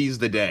 "seize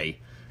the day."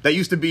 That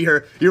used to be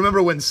her. You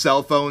remember when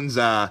cell phones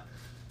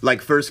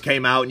like first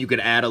came out and you could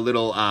add a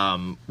little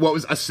what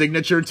was a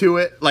signature to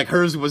it? Like,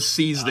 hers was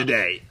 "seize the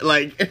day."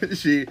 Like,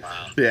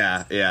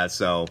 yeah.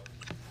 So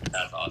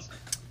that's awesome.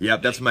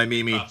 Yep, that's my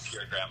Mimi. Props to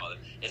your grandmother.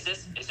 Is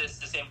this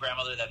the same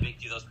grandmother that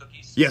baked you those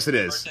cookies? Yes, it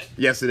is.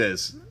 Yes, it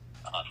is.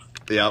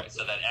 Yep. Right,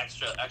 so that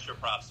extra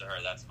props to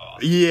her. That's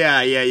awesome.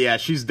 Yeah.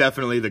 She's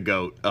definitely the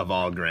GOAT of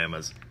all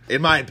grandmas,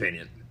 in my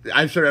opinion.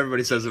 I'm sure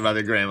everybody says about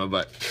their grandma,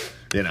 but,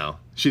 you know,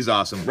 she's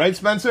awesome. Right,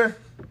 Spencer?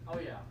 Oh,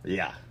 yeah.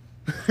 Yeah.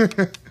 Oh,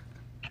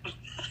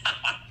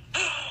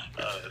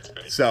 that's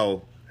great.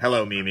 So,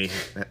 hello, Mimi.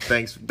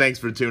 Thanks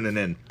for tuning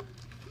in.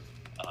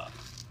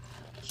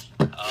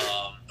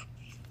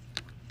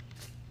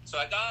 So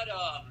I got,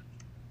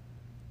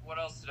 what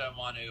else did I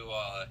want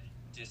to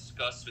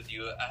discuss with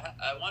you?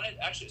 I wanted,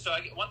 actually,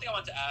 one thing I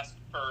wanted to ask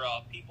for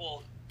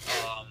people,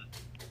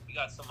 we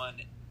got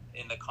someone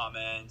in the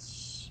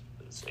comments,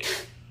 let's see,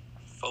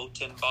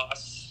 Photon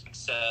Boss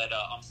said,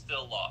 I'm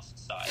still lost,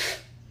 side.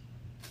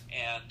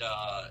 And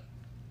I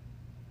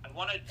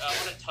want to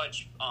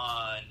touch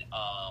on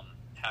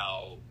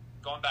how,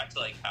 going back to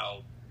like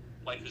how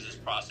life is this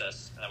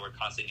process and that we're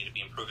constantly need to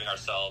be improving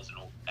ourselves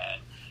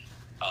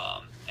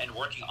and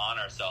working on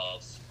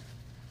ourselves.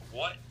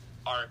 What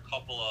are a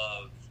couple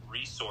of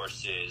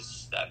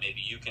resources that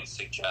maybe you can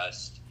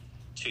suggest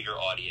to your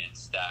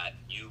audience that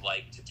you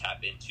like to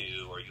tap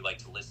into or you like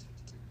to listen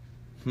to?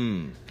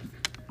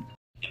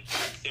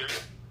 Impact Theory.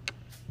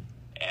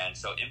 And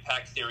so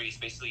Impact Theory is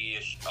basically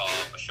a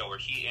show where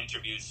he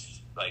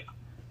interviews like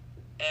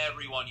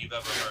everyone you've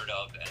ever heard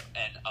of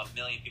and a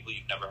million people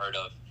you've never heard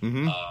of,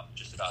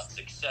 just about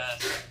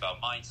success, about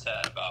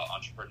mindset, about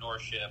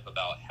entrepreneurship,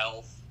 about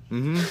health,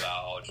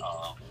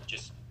 about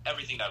just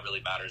everything that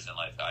really matters in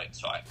life.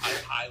 So I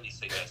highly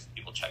suggest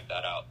people check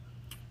that out.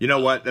 You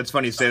know what? That's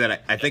funny you say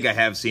that. I think I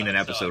have seen an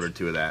episode or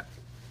two of that.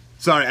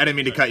 Sorry, I didn't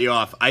mean to cut you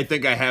off. I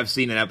think I have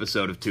seen an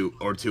episode of two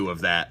of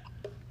that,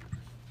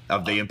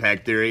 of the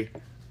Impact Theory.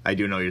 I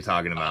do know what you're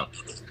talking about.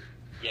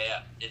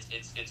 Yeah,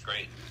 it's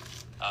great.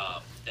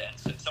 And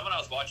so someone I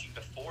was watching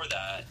before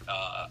that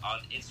on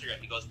Instagram,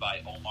 he goes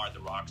by Omar the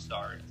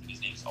Rockstar. I think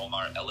his name's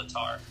Omar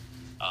Elatar.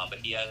 But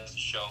he has a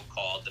show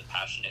called The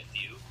Passionate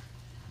Few.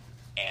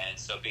 And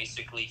so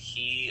basically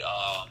he's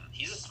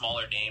a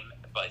smaller name,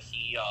 but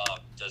he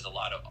does a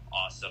lot of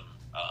awesome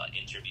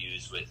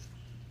interviews with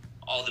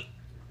all the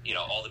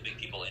big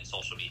people in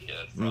social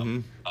media,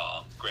 from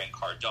Grant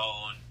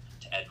Cardone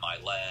to Ed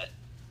Milet,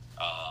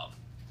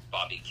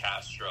 Bobby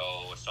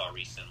Castro, I saw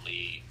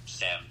recently,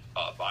 Sam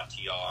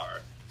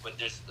Bakhtiar, but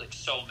there's like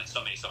so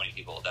many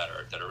people that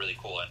are really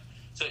cool. And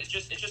so it's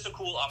just a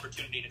cool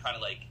opportunity to kind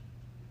of like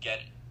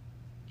get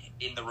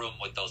in the room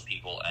with those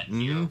people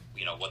and hear,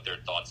 what their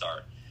thoughts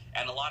are.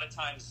 And a lot of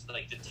times,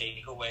 like, the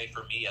takeaway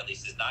for me, at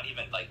least, is not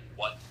even like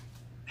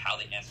how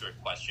they answer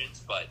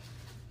questions, but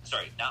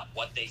not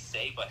what they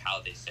say, but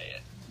how they say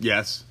it.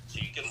 Yes. So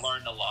you can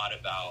learn a lot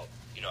about,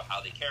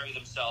 how they carry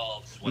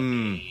themselves, what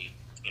they,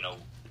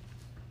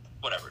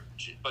 whatever.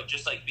 But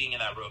just like being in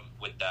that room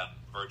with them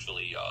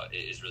virtually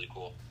is really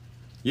cool.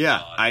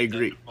 Yeah, I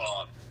agree.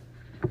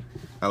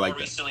 I like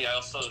that. Recently, I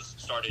also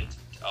started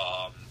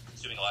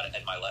consuming a lot of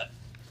Ed Milet.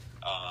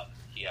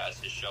 He has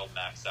his show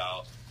Max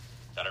Out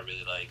that I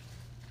really like.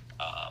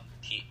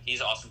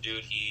 He's an awesome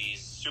dude. He's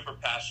super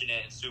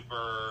passionate and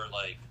super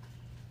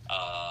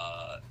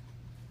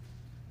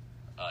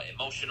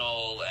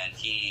emotional, and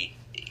he,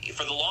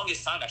 for the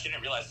longest time, actually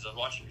didn't realize as I was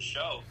watching the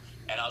show,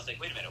 and I was like,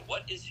 wait a minute,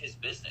 what is his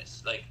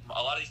business? Like,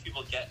 a lot of these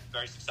people get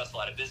very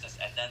successful at a business,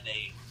 and then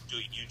they do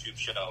a YouTube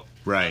show.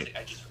 Right.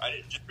 I just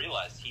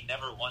realized he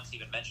never once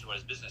even mentioned what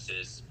his business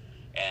is,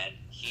 and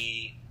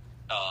he,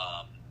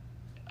 I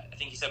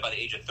think he said by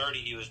the age of 30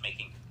 he was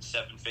making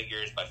 7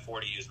 figures, by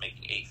 40 he was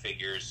making 8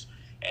 figures,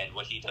 and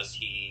what he does,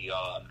 he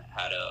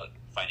had a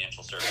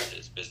financial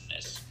services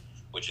business,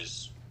 which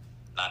is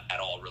not at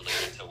all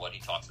related to what he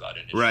talks about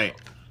in his show.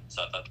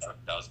 So I thought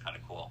that was kind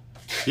of cool.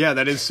 Yeah,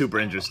 that is super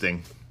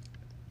interesting.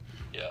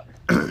 Yeah,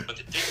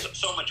 but there's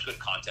so much good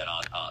content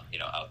on out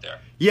there.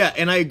 Yeah,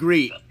 and I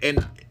agree.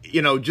 And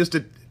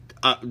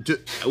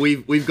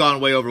we've gone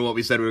way over what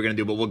we said we were going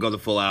to do, but we'll go the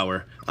full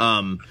hour.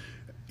 One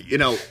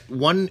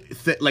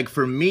thing, like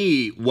for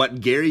me, what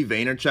Gary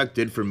Vaynerchuk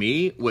did for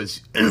me was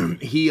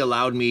he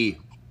allowed me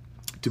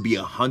to be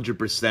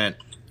 100%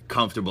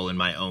 comfortable in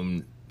my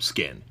own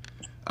skin.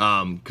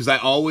 Because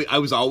I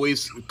was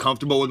always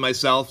comfortable with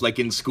myself, like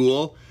in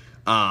school.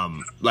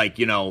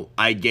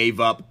 I gave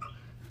up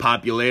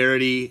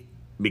popularity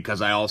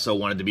because I also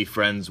wanted to be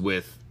friends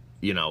with,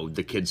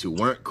 the kids who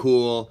weren't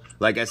cool.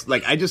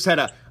 I just had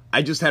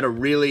a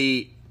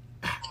really,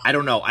 I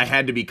don't know, I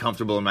had to be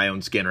comfortable in my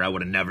own skin or I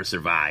would have never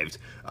survived.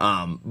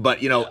 But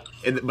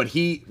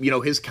he,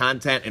 his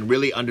content and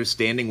really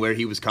understanding where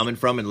he was coming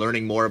from and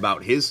learning more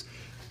about his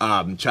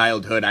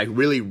childhood, I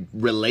really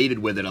related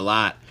with it a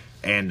lot.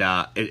 And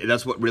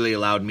that's what really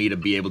allowed me to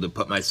be able to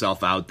put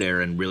myself out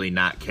there and really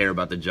not care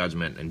about the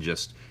judgment and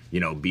just,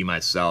 be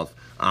myself.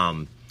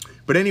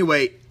 But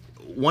anyway,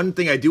 one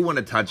thing I do want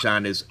to touch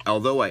on is,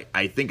 although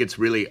I think it's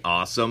really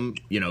awesome,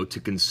 to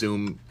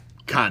consume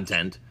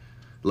content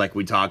like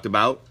we talked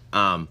about,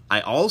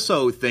 I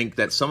also think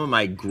that some of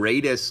my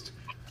greatest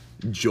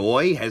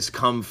joy has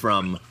come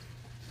from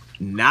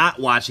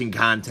not watching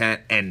content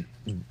and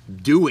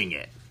doing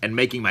it and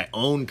making my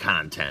own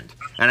content.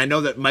 And I know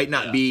that might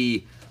not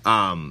be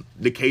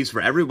the case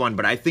for everyone,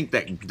 but I think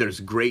that there's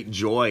great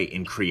joy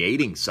in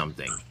creating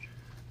something.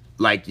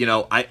 I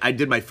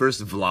did my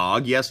first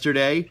vlog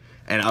yesterday,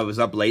 and I was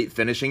up late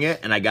finishing it,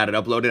 and I got it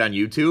uploaded on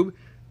YouTube,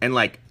 and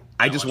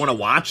I just want to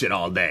watch it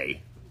all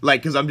day,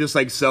 because I'm just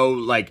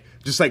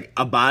just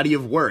a body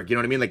of work, you know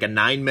what I mean? Like a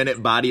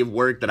 9-minute body of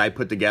work that I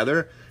put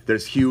together.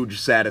 There's huge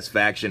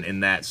satisfaction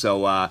in that.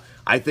 So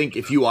I think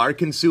if you are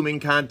consuming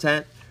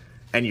content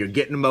and you're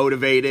getting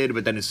motivated,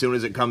 but then as soon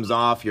as it comes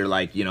off,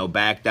 you're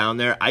back down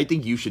there, I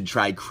think you should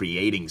try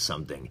creating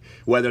something,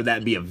 whether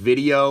that be a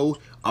video,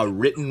 a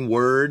written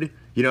word,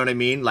 you know what I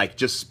mean?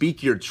 Just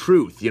speak your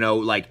truth,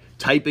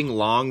 typing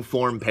long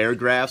form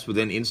paragraphs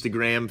within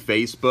Instagram,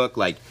 Facebook,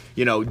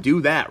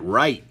 do that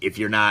right if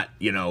you're not,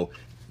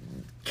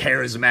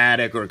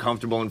 charismatic or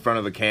comfortable in front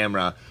of a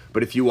camera.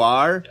 But if you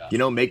are,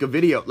 make a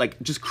video,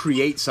 just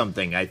create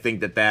something. I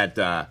think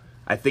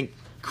I think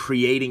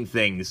creating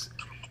things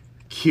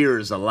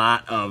cures a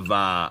lot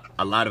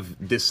of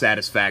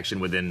dissatisfaction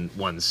within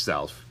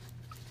oneself.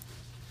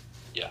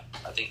 Yeah,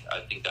 I think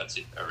that's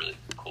a really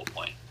cool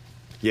point.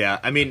 Yeah,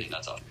 I mean,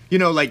 that's awesome. in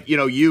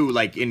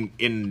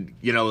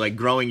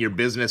growing your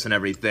business and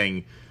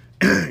everything,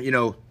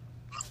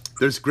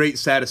 there's great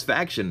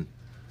satisfaction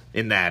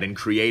in that, in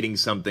creating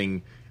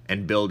something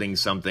and building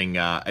something,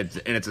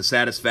 and it's a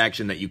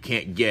satisfaction that you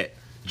can't get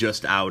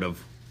just out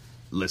of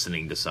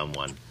listening to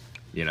someone,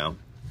 Yeah.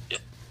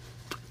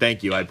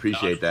 Thank you, I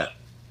appreciate that.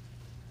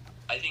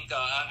 I think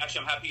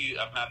actually I'm happy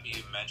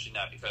you mentioned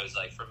that, because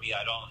for me,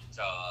 I don't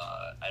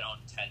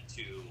tend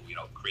to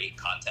create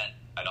content.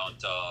 I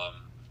don't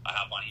I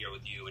hop on here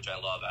with you, which I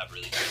love. I have a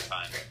really good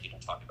time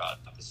talking about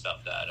the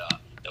stuff that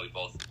we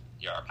both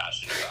are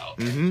passionate about.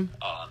 Mm-hmm.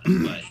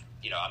 But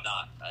I'm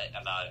not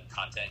a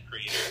content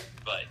creator,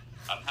 but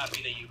I'm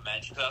happy that you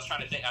mentioned, because I was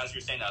trying to think as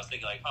you're saying that, I was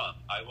thinking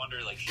I wonder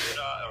should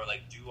I, or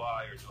do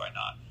I or do I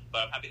not?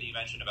 But I'm happy that you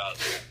mentioned about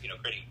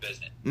creating a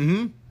business.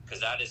 Mm-hmm. Because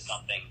that is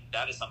something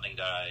that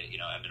I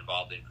am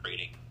involved in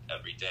creating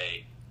every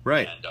day.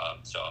 Right. And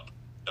so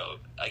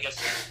I guess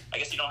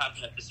you don't have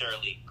to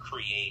necessarily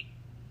create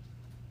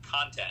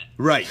content.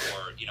 Right.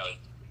 Or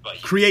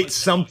but create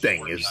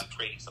something is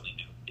creating something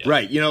new. Yeah.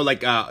 Right.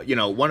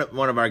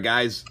 One of our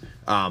guys,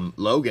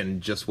 Logan,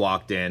 just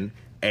walked in,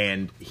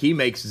 and he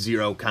makes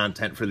zero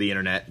content for the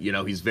internet.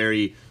 He's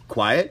very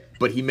quiet,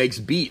 but he makes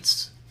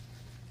beats.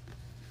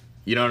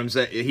 You know what I'm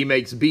saying? He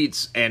makes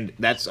beats, and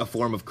that's a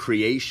form of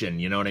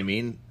creation. You know what I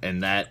mean?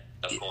 And that,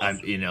 That's cool.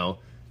 and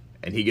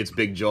he gets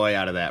big joy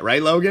out of that,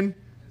 right, Logan?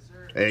 Yes,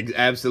 sir.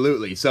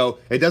 Absolutely. So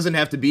it doesn't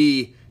have to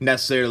be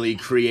necessarily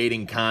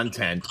creating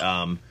content.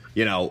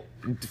 You know,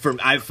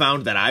 I've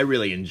found that I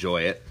really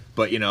enjoy it.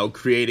 But, you know,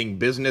 creating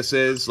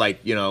businesses like,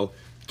 you know,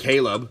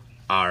 Caleb,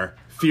 our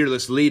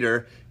fearless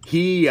leader,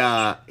 he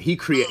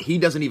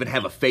doesn't even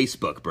have a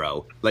Facebook,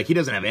 bro. Like, he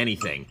doesn't have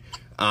anything.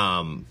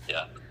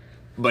 Yeah.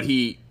 But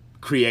he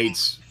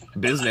creates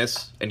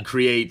business and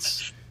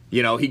creates,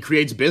 you know, he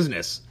creates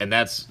business, and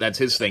that's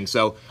his thing.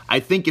 So I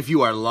think if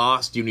you are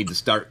lost, you need to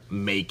start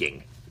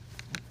making.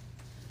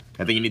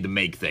 I think you need to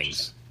make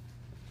things.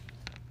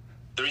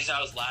 The reason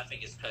I was laughing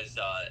is because,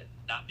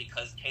 not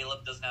because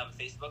Caleb doesn't have a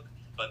Facebook,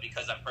 but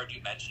because I've heard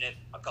you mention it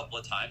a couple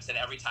of times, and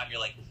every time you're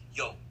like,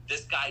 yo,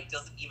 this guy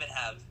doesn't even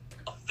have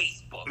a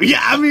Facebook.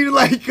 Yeah, I mean,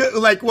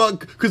 well,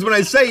 because when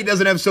I say he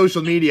doesn't have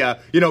social media,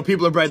 you know,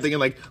 people are probably thinking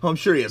like, oh, I'm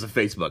sure he has a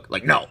Facebook.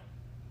 Like, no,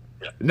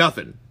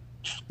 nothing.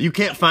 You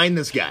can't find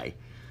this guy.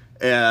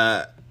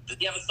 Does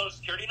he have a social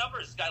security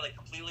number? Is this guy like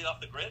completely off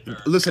the grid? Or?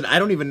 Listen, I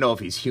don't even know if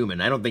he's human.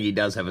 I don't think he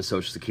does have a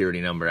social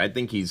security number. I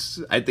think he's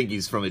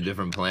from a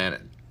different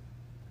planet.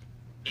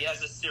 He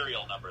has a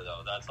serial number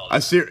though. That's all.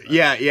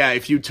 Yeah.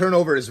 If you turn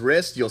over his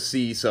wrist, you'll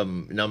see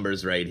some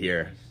numbers right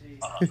here.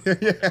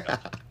 Yeah.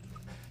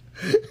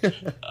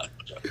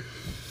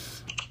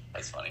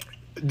 That's funny.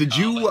 Did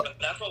you? But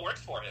that's what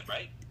works for him,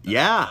 right?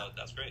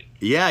 That's great.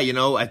 Yeah, you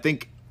know, I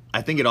think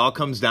it all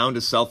comes down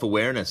to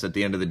self-awareness at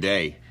the end of the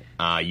day.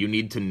 You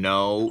need to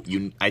know.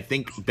 I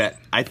think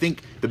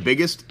the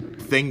biggest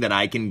thing that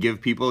I can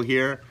give people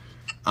here,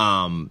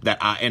 I'm not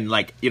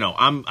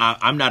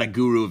a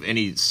guru of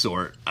any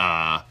sort.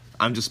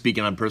 I'm just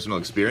speaking on personal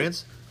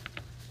experience.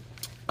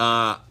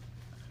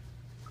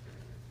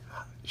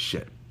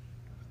 Shit,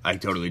 I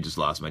totally just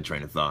lost my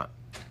train of thought.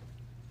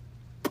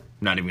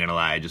 Not even gonna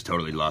lie, I just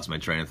totally lost my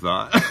train of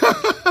thought.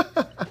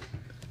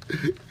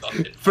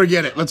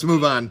 Forget it. Let's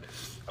move on.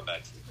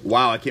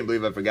 Wow, I can't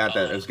believe I forgot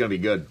that. It's gonna be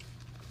good.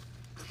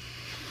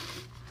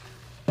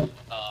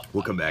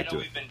 We'll come back to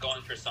it. We've been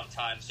going for some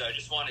time, so I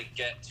just want to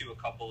get to a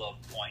couple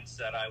of points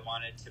that I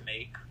wanted to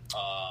make,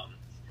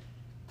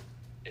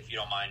 if you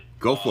don't mind.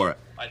 Go for it.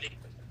 I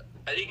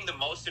think the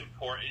most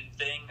important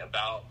thing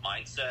about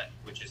mindset,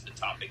 which is the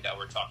topic that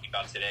we're talking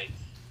about today,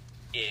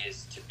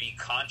 is to be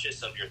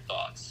conscious of your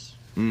thoughts.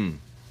 And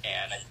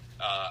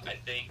I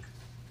think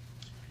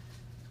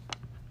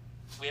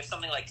we have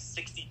something like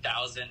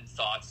 60,000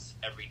 thoughts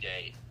every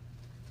day,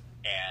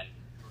 and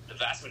the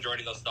vast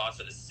majority of those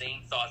thoughts are the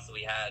same thoughts that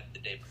we had the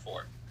day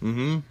before.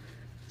 Mm-hmm.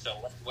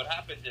 So what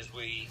happens is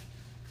we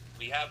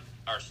have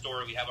our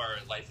story, we have our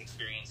life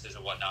experiences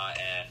and whatnot,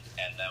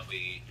 and then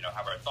we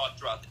have our thoughts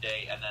throughout the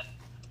day, and then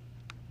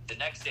the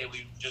next day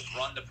we just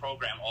run the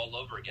program all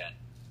over again.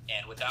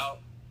 And without,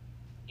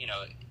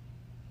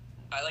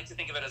 I like to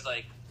think of it as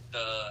like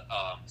the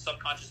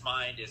subconscious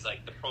mind is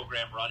like the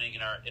program running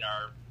in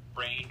our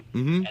brain,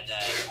 and then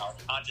our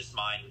conscious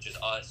mind, which is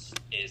us,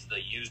 is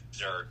the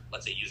user,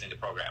 let's say, using the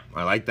program.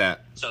 I like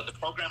that. So the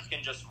program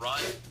can just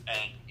run,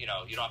 and you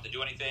don't have to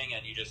do anything,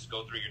 and you just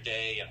go through your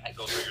day and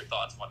go through your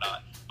thoughts and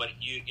whatnot. But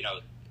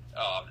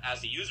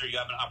as a user, you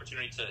have an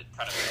opportunity to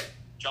kind of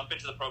jump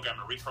into the program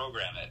and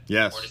reprogram it.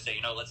 Yes. Or to say,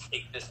 let's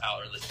take this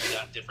out, or let's do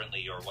that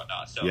differently, or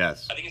whatnot. So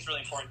yes. I think it's really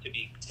important to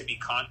be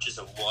conscious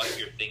of what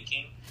you're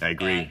thinking. I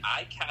agree. And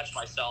I catch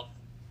myself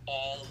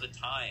all the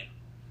time,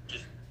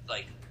 just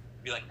like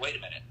be like, wait a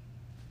minute,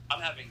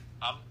 I'm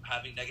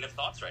having negative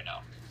thoughts right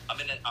now. I'm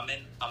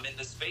in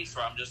this space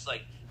where I'm just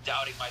like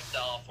doubting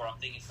myself, or I'm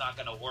thinking it's not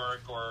going to work,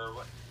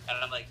 and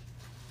I'm like,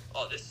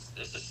 oh, this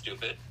is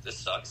stupid. This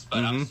sucks.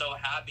 But I'm so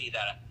happy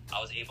that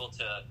I was able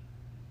to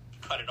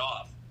cut it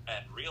off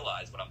and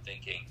realize what I'm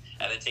thinking,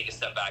 and then take a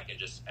step back and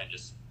just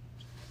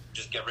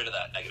get rid of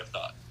that negative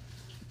thought.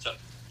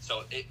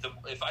 So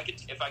if I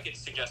could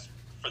suggest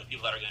for the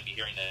people that are going to be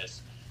hearing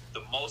this,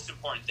 the most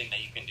important thing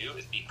that you can do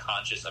is be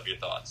conscious of your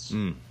thoughts.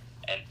 And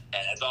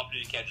as often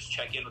as you can, just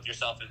check in with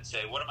yourself and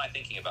say, what am I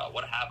thinking about?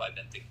 What have I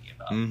been thinking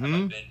about? Have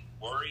I been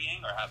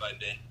worrying, or have I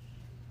been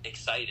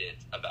excited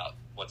about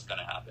what's going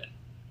to happen?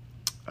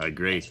 I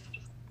agree,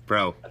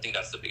 bro. I think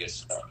that's the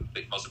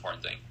most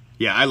important thing.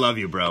 Yeah, I love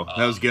you, bro.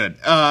 That was good.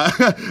 That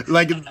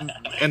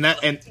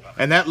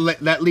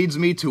leads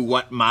me to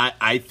what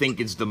I think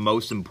is the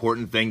most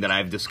important thing that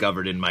I've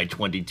discovered in my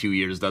 22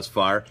 years thus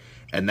far,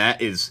 and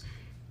that is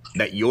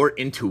that your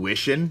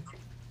intuition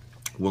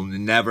will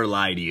never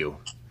lie to you.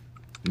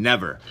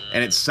 Never.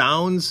 And it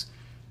sounds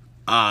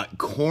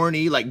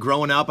corny. Like,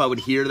 growing up, I would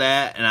hear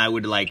that, and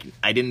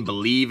I didn't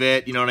believe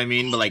it. You know what I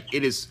mean? But,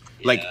 it is,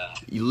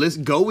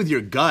 go with your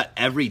gut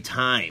every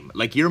time.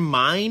 Like, your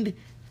mind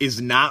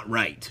is not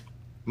right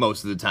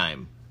most of the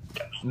time.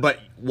 But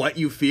what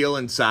you feel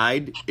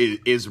inside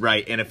is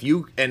right. And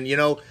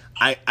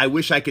I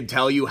wish I could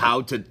tell you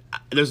how to,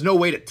 there's no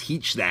way to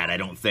teach that, I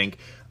don't think.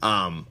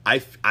 I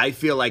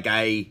feel like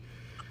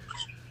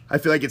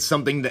it's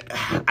something that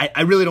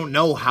I really don't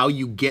know how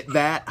you get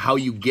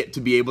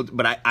to be able to,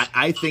 but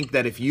I think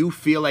that if you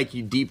feel like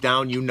you deep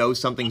down,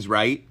 something's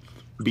right,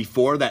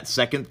 before that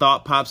second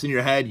thought pops in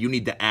your head, you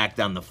need to act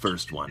on the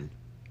first one.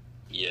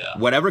 Yeah.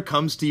 Whatever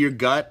comes to your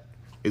gut,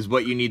 is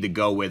what you need to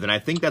go with. And I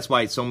think that's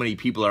why so many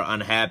people are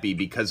unhappy,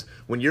 because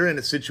when you're in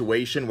a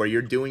situation where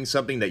you're doing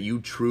something that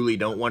you truly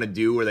don't want to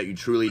do, or that you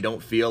truly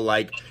don't feel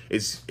like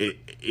is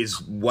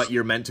what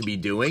you're meant to be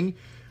doing,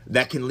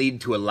 that can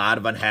lead to a lot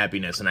of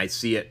unhappiness. And I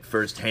see it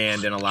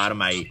firsthand in a lot of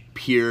my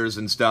peers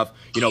and stuff.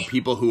 You know,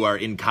 people who are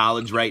in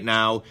college right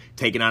now,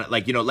 taking on,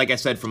 like, you know, like I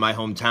said, from my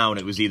hometown,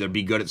 it was either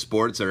be good at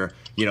sports or,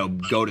 you know,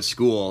 go to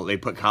school. They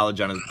put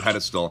college on a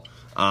pedestal.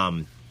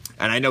 And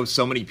I know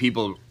so many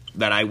people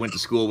that I went to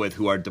school with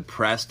who are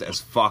depressed as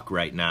fuck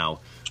right now,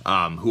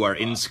 who are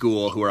in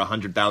school, who are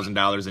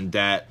 $100,000 in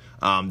debt.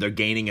 They're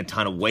gaining a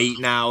ton of weight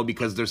now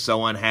because they're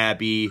so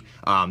unhappy.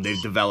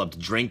 They've developed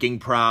drinking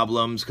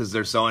problems because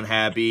they're so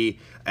unhappy.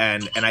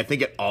 And I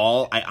think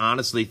I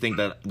honestly think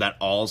that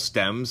all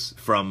stems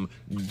from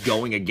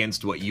going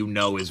against what you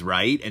know is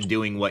right and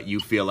doing what you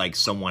feel like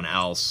someone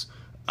else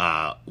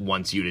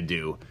wants you to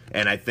do.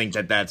 And I think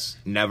that's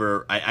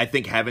never, I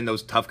think having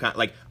those tough,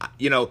 when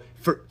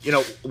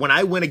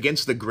I went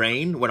against the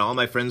grain, when all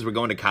my friends were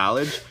going to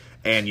college,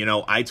 and, you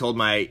know, I told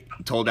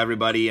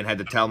everybody and had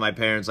to tell my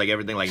parents, like,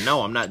 everything, like,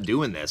 no, I'm not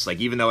doing this. Like,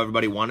 even though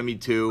everybody wanted me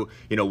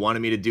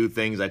to do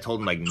things, I told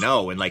them, like,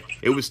 no. And, like,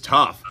 it was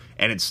tough.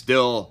 And it's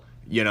still,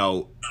 you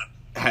know,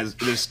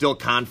 there's still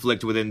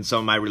conflict within some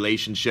of my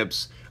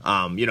relationships.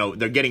 You know,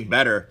 they're getting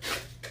better.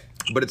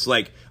 But it's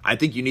like, I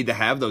think you need to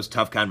have those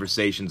tough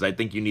conversations. I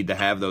think you need to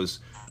have those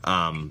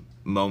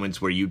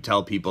moments where you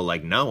tell people,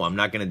 like, no, I'm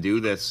not going to do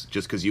this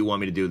just because you want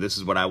me to do this.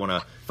 Is what I want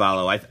to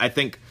follow. I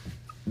think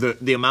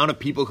the amount of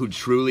people who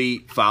truly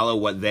follow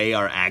what they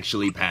are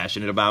actually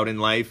passionate about in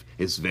life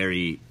is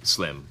very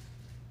slim.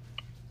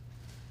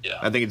 Yeah.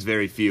 I think it's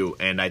very few,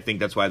 and I think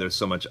that's why there's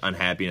so much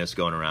unhappiness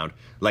going around.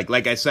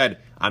 Like I said,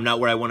 I'm not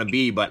where I want to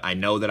be, but I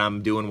know that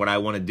I'm doing what I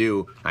want to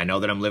do. I know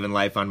that I'm living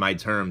life on my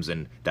terms,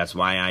 and that's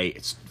why I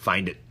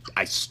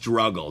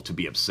struggle to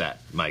be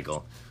upset,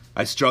 Michael.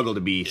 I struggle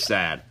to be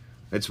sad.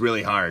 It's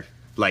really hard.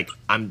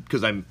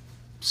 Because I'm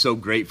so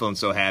grateful and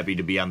so happy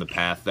to be on the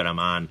path that I'm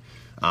on,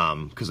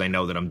 because I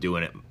know that I'm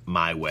doing it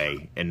my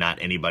way and not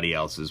anybody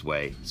else's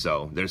way.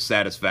 So there's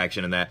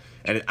satisfaction in that.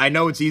 And I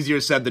know it's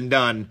easier said than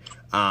done,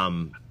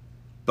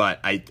 but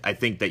I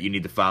think that you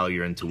need to follow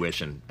your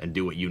intuition and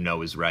do what you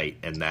know is right,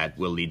 and that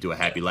will lead to a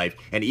happy life.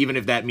 And even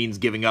if that means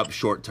giving up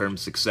short-term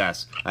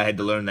success, I had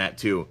to learn that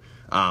too,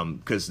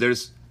 because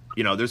there's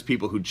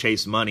people who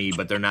chase money,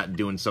 but they're not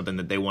doing something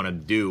that they want to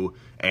do,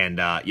 and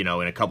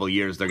in a couple of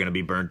years they're going to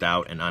be burnt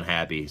out and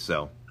unhappy.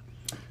 So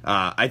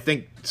I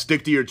think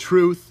stick to your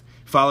truth.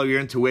 Follow your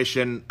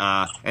intuition,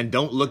 and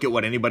don't look at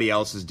what anybody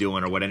else is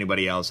doing or what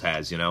anybody else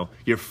has, you know.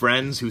 Your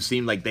friends who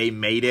seem like they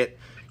made it,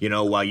 you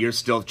know, while you're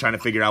still trying to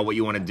figure out what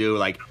you want to do,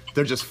 like,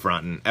 they're just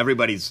fronting.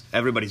 Everybody's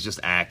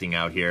just acting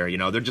out here, you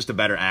know. They're just a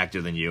better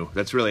actor than you.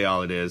 That's really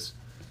all it is.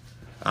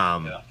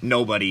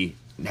 Nobody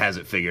has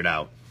it figured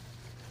out.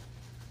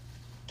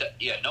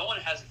 Yeah, no one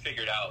has it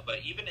figured out, but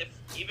even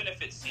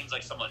if it seems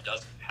like someone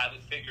does have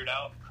it figured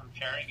out,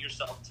 comparing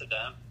yourself to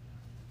them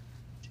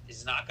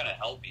is not going to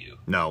help you.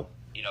 No.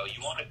 You know,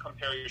 you want to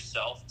compare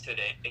yourself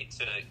today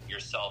to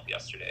yourself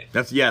yesterday.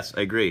 Yes,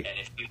 I agree.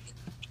 And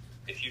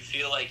if you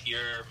feel like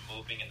you're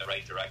moving in the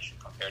right direction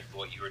compared to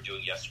what you were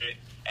doing yesterday,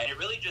 and it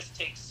really just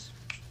takes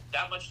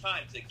that much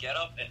time to get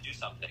up and do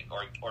something,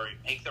 or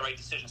make the right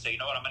decision. Say, you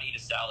know what, I'm going to eat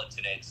a salad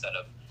today instead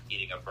of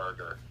eating a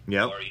burger.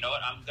 Yep. Or, you know what,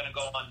 I'm going to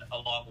go on a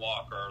long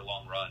walk or a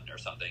long run or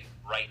something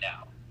right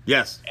now.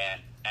 Yes. And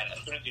as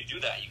soon as you do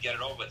that, you get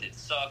it over with. It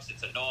sucks.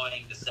 It's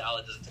annoying. The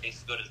salad doesn't taste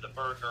as good as the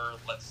burger.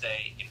 Let's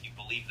say, if you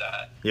believe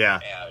that. Yeah.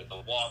 And the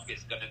walk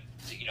is going to,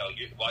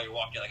 while you're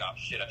walking, you're like, oh,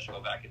 shit, I should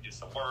go back and do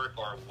some work.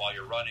 Or while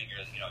you're running, your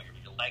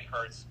leg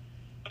hurts.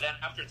 But then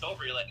after it's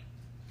over, you're like,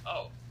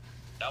 oh,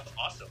 that was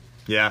awesome.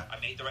 Yeah. I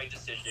made the right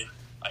decision.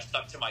 I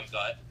stuck to my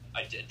gut.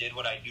 I did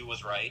what I knew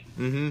was right.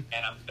 Mm-hmm.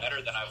 And I'm better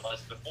than I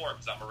was before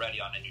because I'm already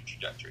on a new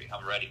trajectory.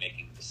 I'm already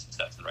making the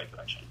steps in the right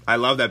direction. I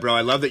love that, bro.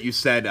 I love that you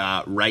said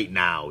right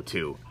now,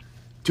 too.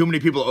 Too many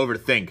people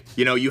overthink.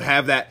 You know, you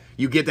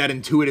get that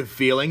intuitive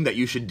feeling that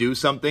you should do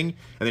something,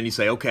 and then you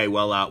say, okay,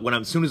 well,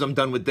 as soon as I'm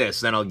done with this,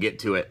 then I'll get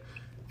to it.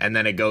 And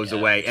then it goes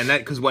away. And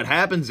because what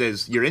happens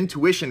is your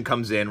intuition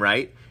comes in,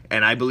 right?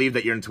 And I believe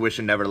that your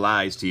intuition never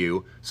lies to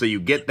you. So you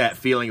get that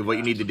feeling of what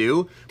you need to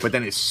do. But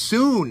then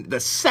the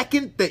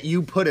second that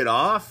you put it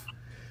off,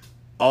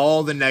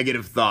 all the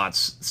negative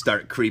thoughts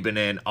start creeping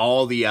in.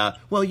 All the,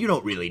 well, you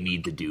don't really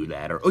need to do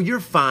that. Or, oh, you're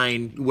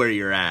fine where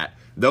you're at.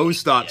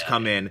 Those thoughts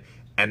come in,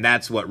 and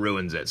that's what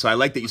ruins it. So I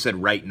like that you said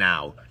right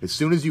now. As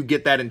soon as you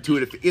get that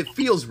intuitive, it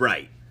feels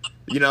right.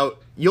 You know,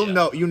 you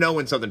know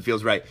when something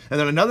feels right. And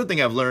then another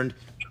thing I've learned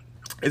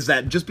is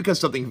that just because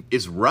something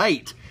is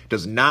right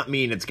does not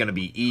mean it's going to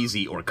be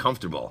easy or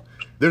comfortable.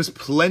 There's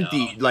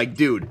plenty, like,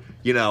 dude,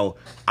 so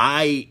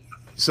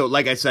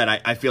like I said,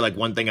 I feel like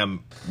one thing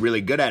I'm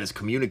really good at is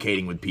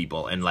communicating with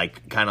people and,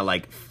 like, kind of,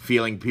 like,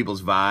 feeling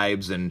people's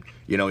vibes and,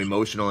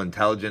 emotional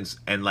intelligence.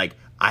 And, like,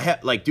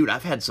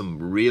 I've had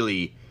some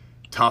really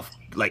tough,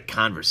 like,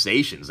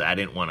 conversations that I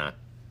didn't want to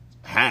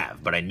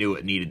have, but I knew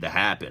it needed to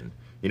happen.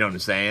 You know what I'm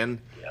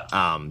saying?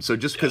 Yeah. So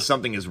just because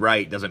something is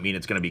right doesn't mean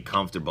it's going to be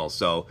comfortable.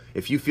 So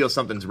if you feel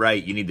something's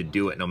right, you need to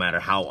do it no matter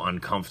how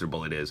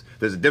uncomfortable it is.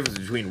 There's a difference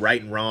between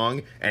right and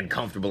wrong and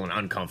comfortable and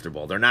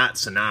uncomfortable. They're not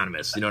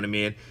synonymous. You know what I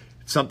mean?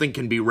 Something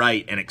can be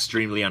right and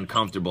extremely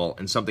uncomfortable,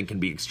 and something can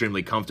be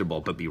extremely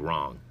comfortable but be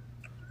wrong.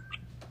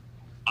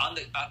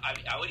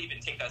 I would even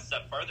take that a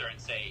step further and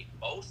say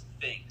most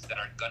things that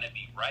are going to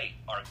be right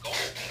are going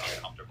to be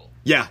uncomfortable.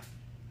 Yeah,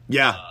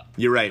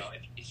 you're right.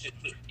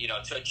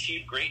 To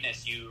achieve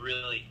greatness, you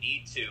really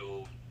need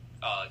to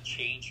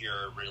change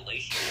your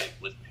relationship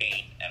with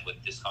pain and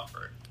with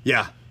discomfort.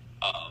 Yeah.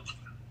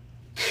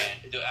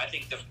 And I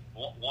think the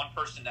one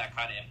person that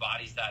kind of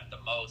embodies that the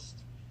most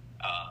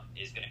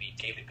is going to be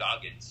David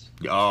Goggins.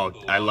 Oh,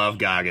 I love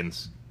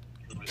Goggins.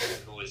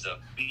 Who is a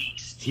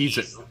beast.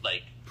 He's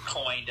like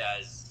coined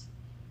as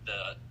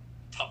the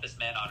toughest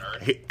man on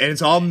earth. And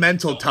it's all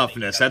mental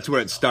toughness. That's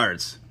where it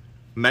starts.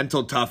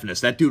 Mental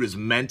toughness. That dude is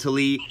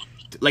mentally...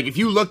 Like, if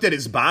you looked at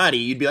his body,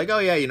 you'd be like, oh,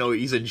 yeah,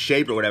 he's in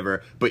shape or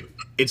whatever. But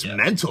it's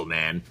mental,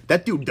 man.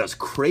 That dude does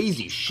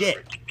crazy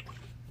shit.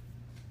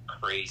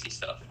 Crazy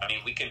stuff. I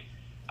mean, we can...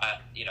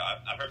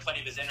 I've heard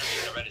plenty of his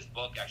interviews. I read his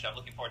book. Actually, I'm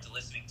looking forward to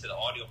listening to the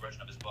audio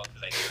version of his book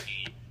because I hear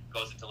he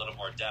goes into a little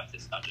more depth.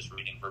 It's not just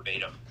reading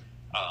verbatim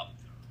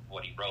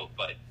what he wrote.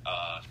 But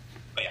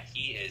yeah,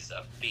 he is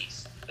a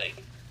beast. Like,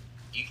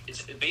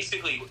 it's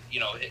basically,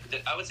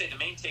 I would say the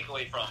main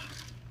takeaway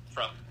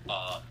from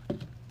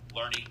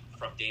learning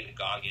from David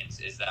Goggins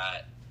is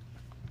that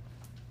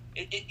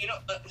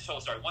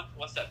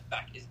one step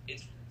back.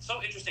 It's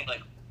so interesting.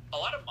 Like, a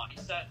lot of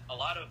mindset, a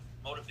lot of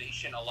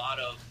motivation, a lot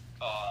of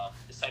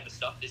this type of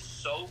stuff is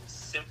so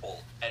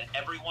simple, and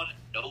everyone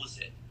knows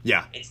it.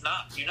 Yeah, it's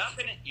not. You're not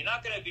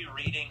gonna be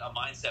reading a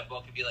mindset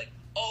book and be like,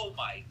 "Oh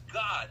my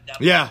God, that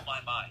blew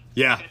my mind."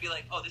 Yeah, you're gonna be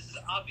like, "Oh, this is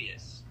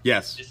obvious."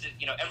 Yes, this is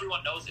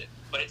everyone knows it,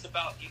 but it's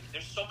about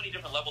there's so many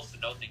different levels to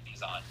know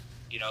things on.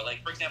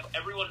 Like, for example,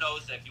 everyone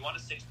knows that if you want a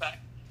six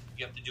pack,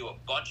 you have to do a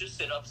bunch of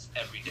sit-ups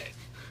every day,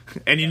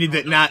 and you need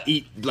to not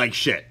eat like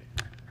shit.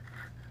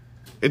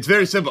 It's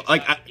very simple.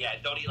 Like,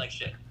 don't eat like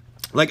shit.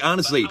 Like,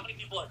 honestly, how many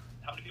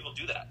people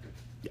do that?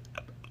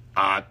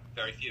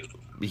 Very few.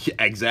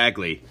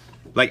 Exactly.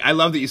 Like, I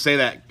love that you say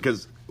that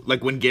because,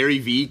 like, when Gary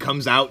Vee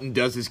comes out and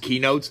does his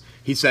keynotes,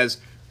 he says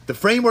the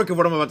framework of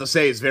what I'm about to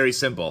say is very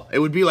simple. It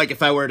would be like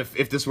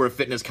if this were a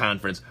fitness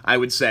conference, I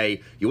would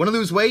say, you want to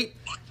lose weight?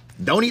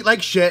 Don't eat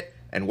like shit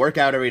and work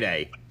out every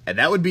day. And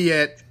that would be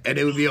it, and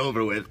it would be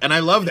over with. And I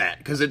love that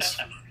because it's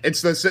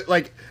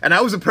and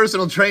I was a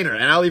personal trainer,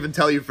 and I'll even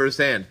tell you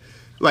firsthand,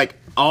 like,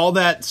 all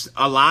that,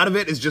 a lot of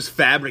it is just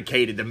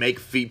fabricated to make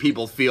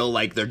people feel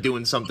like they're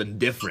doing something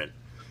different.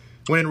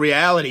 When in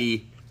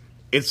reality,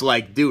 it's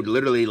like, dude,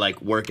 literally,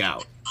 like, work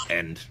out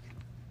and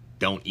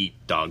don't eat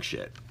dog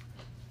shit.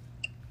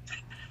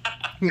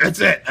 That's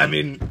it. I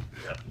mean,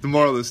 the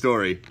moral of the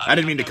story. I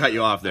didn't mean to cut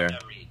you off there. I've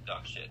never eaten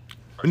dog shit.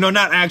 No,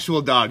 not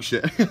actual dog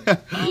shit.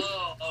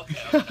 Oh,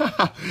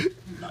 okay.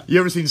 You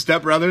ever seen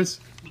Step Brothers?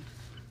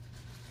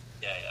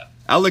 Yeah.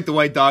 I'll lick the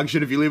white dog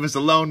shit if you leave us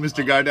alone,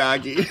 Mr.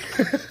 Gardagi.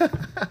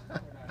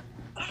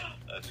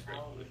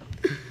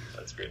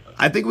 That's great.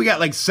 I think we got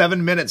like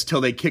 7 minutes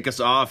till they kick us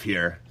off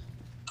here.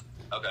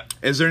 Okay.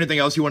 Is there anything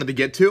else you wanted to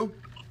get to?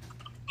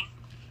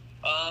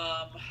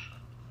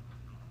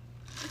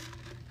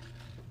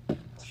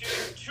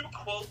 Two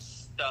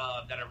quotes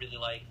that I really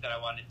like that I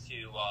wanted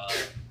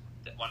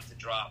to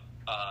drop.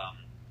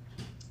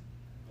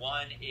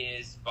 One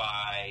is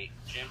by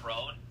Jim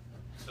Rohn,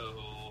 who,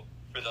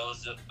 for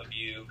those of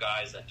you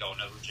guys that don't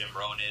know who Jim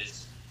Rohn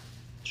is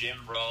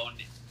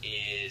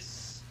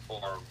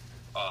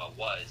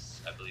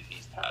was, I believe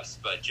he's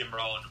passed, but Jim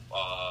Rohn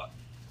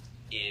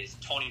is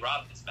Tony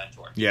Robbins'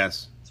 mentor.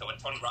 Yes. So when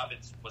Tony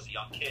Robbins was a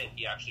young kid,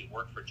 he actually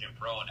worked for Jim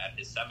Rohn at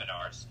his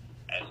seminars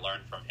and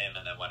learned from him,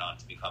 and then went on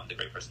to become the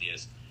great person he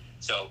is.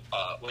 So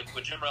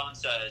what Jim Rohn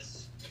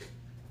says,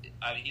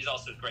 I mean, he's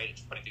also great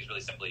at putting things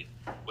really simply.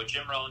 What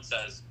Jim Rohn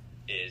says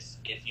is,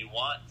 if you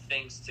want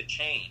things to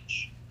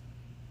change,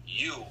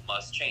 you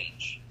must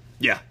change.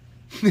 Yeah.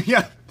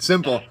 Yeah,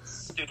 simple. It's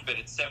stupid,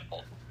 it's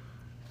simple.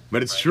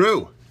 But it's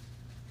true.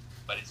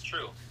 But it's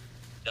true.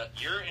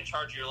 You're in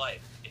charge of your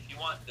life. If you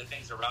want the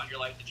things around your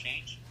life to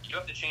change, you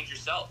have to change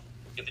yourself.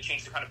 You have to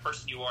change the kind of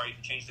person you are. You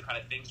have to change the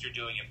kind of things you're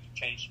doing. You have to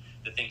change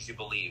the things you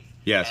believe.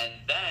 Yes. And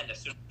then, as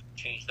soon as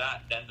you change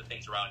that, then the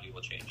things around you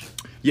will change.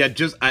 Yeah,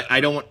 I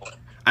don't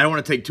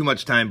want to take too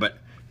much time, but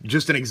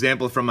just an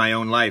example from my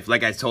own life.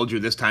 Like I told you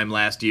this time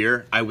last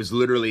year, I was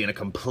literally in a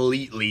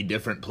completely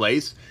different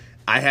place.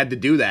 I had to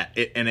do that,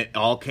 and it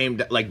all came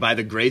to, like, by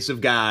the grace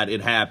of God,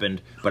 it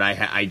happened. But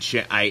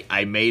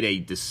I made a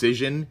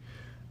decision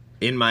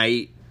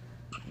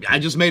I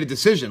just made a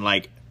decision.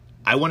 Like,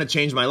 I want to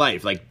change my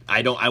life. Like,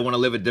 I want to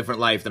live a different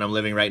life than I'm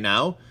living right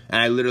now.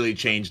 And I literally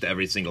changed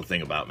every single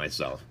thing about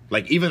myself.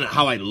 Like, even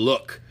how I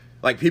look.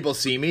 Like, people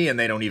see me and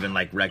they don't even,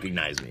 like,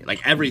 recognize me.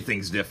 Like,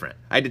 everything's different.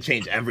 I had to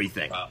change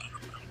everything. Wow.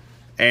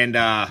 And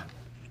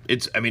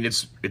it's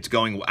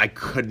going, I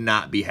could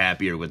not be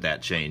happier with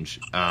that change.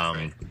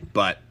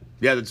 But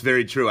Yeah, that's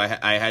very true. I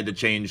had to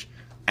change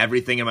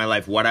everything in my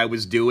life, what I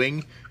was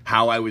doing,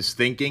 how I was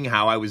thinking,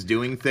 how I was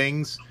doing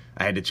things.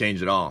 I had to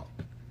change it all.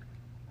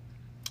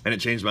 And it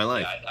changed my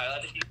life. Yeah,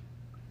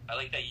 I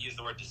like that you use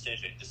the word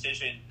decision.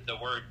 Decision, the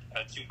word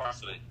has two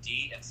parts to it,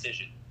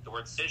 de-incision. The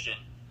word cision,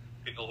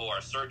 people who are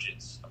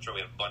surgeons, I'm sure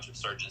we have a bunch of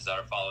surgeons that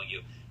are following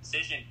you.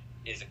 Cision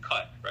is a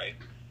cut, right?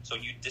 So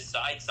you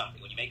decide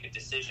something. When you make a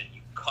decision,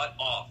 you cut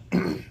off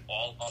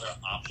all other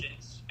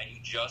options and you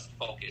just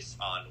focus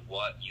on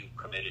what you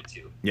committed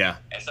to. Yeah.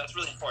 And so that's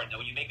really important. That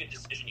when you make a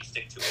decision, you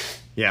stick to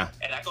it. Yeah.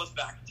 And that goes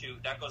back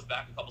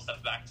a couple steps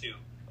back to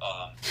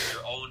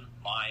your own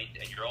mind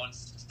and your own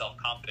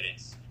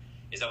self-confidence.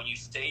 Is that when you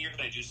say you're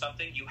going to do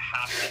something, you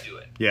have to do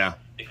it. Yeah.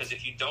 Because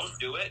if you don't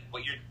do it,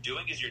 what you're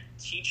doing is you're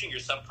teaching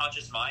your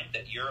subconscious mind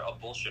that you're a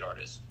bullshit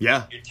artist.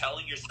 Yeah. You're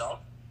telling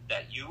yourself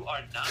that you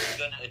are not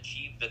going to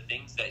achieve the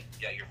things that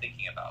you're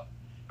thinking about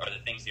or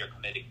the things that you're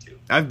committing to.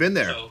 I've been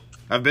there.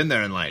 I've been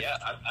there in life. Yeah,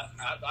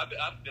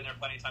 I've been there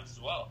plenty of times as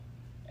well.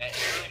 And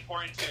it's really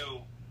important to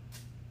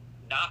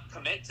not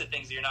commit to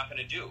things that you're not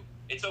going to do.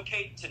 It's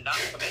okay to not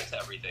commit to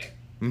everything.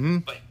 Mm-hmm.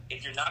 But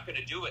if you're not going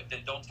to do it, then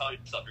don't tell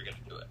yourself you're going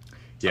to do it.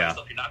 Tell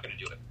yourself you're not going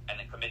to do it, and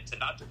then commit to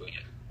not doing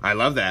it. I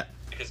love that.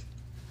 Because,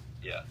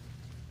 yeah.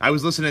 I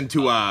was listening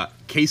to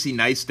Casey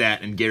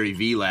Neistat and Gary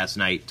Vee last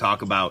night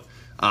talk about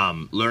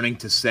learning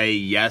to say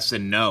yes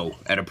and no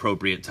at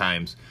appropriate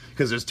times.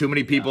 Because there's too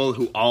many people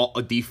who all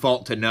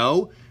default to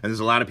no, and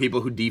there's a lot of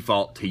people who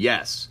default to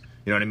yes.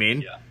 You know what I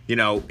mean? Yeah. You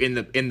know, in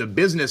the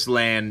business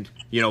land,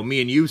 you know, me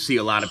and you see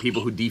a lot of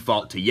people who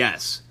default to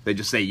yes. They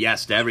just say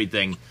yes to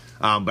everything.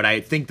 But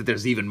I think that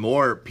there's even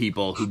more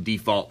people who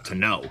default to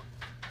no.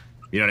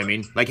 You know what I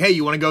mean? Like, hey,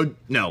 you want to go?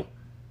 No.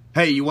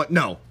 Hey, you want?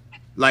 No.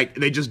 Like,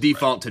 they just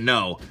default to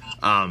no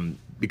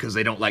because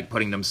they don't like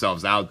putting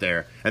themselves out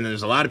there. And then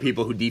there's a lot of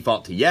people who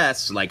default to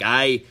yes, like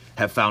I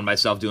have found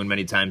myself doing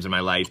many times in my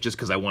life just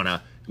because I want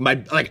to.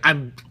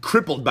 I'm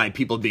crippled by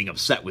people being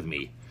upset with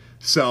me.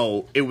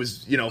 So it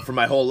was, you know, for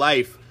my whole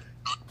life,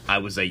 I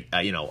was a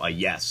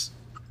yes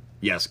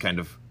kind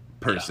of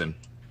person.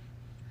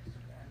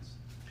 Yeah.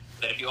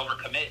 But if you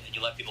overcommit and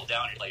you let people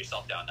down, you let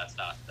yourself down. That's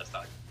not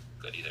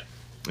good either.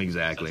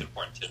 Exactly. So it's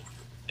important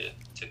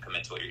to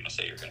commit to what you're going to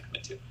say you're going to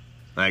commit to.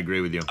 I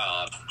agree with you.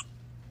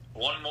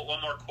 One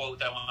more quote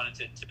that I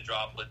wanted to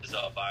drop was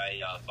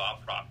by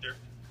Bob Proctor,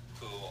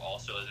 who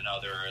also is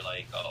another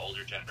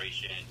older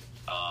generation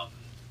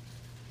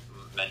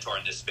mentor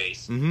in this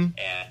space. Mm-hmm.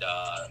 And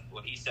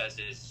what he says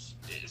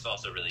is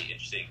also really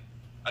interesting.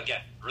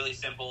 Again, really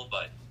simple,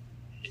 but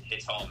it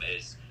hits home.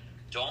 Is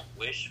don't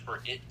wish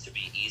for it to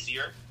be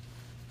easier.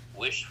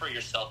 Wish for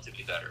yourself to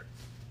be better.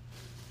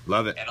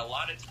 Love it. And a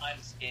lot of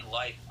times in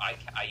life, I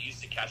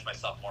used to catch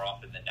myself more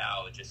often than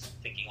now just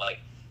thinking like,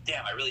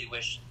 damn, I really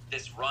wish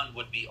this run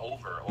would be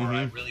over, or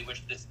I really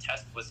wish this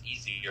test was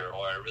easier,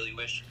 or I really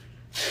wish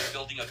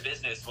building a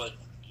business was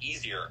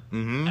easier.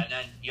 Mm-hmm. And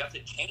then you have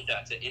to change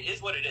that to, it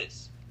is what it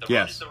is. The Yes.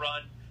 run is the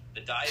run,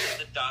 the diet is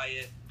the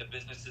diet, the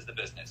business is the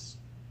business.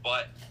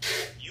 But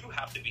you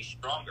have to be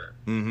stronger.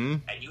 Mm-hmm.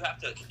 And you have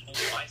to change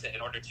your mindset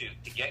in order to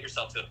get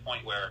yourself to the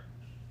point where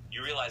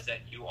you realize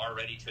that you are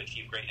ready to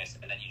achieve greatness,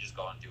 and then you just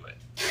go and do it.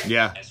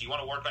 Yeah. And so you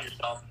want to work on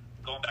yourself.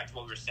 Going back to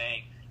what we were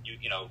saying,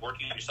 you know,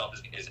 working on yourself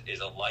is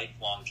a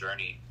lifelong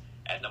journey.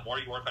 And the more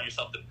you work on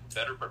yourself, the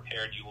better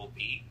prepared you will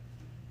be.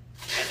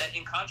 And then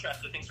in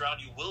contrast, the things around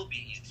you will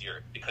be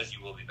easier because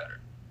you will be better.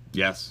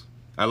 Yes.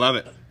 I love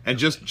it. And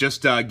just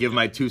give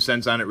my 2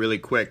 cents on it really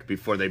quick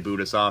before they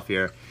boot us off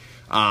here.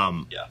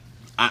 Yeah.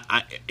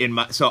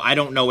 So I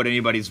don't know what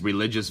anybody's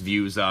religious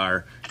views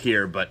are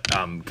here, but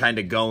kind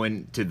of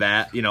going to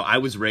that, you know, I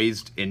was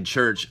raised in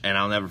church, and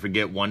I'll never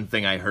forget one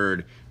thing I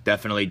heard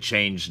definitely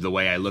changed the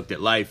way I looked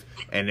at life,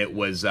 and it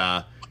was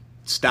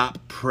stop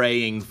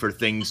praying for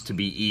things to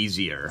be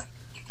easier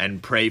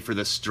and pray for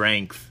the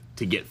strength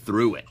to get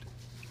through it.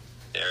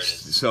 There it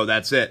is. So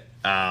that's it.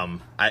 I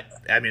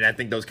mean, I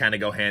think those kind of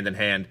go hand in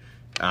hand.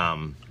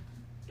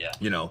 Yeah.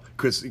 You know,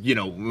 because, you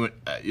know,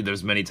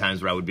 there's many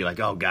times where I would be like,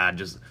 oh, God,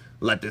 just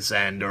let this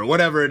end or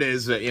whatever it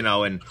is, you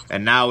know, and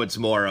now it's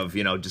more of,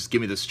 you know, just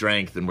give me the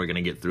strength and we're going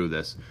to get through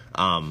this.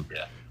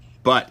 Yeah.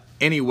 But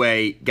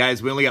anyway,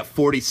 guys, we only got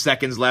 40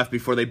 seconds left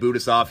before they boot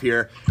us off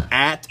here.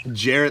 At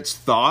Jarrett's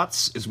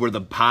Thoughts is where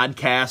the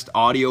podcast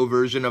audio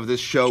version of this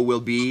show will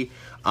be.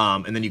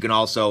 And then you can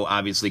also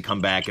obviously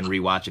come back and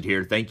rewatch it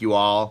here. Thank you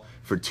all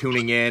for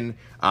tuning in.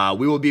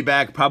 We will be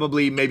back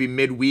probably maybe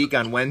midweek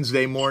on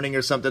Wednesday morning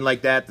or something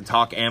like that to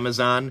talk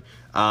Amazon.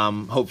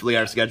 Hopefully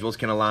our schedules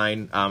can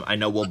align. I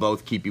know we'll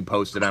both keep you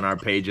posted on our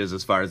pages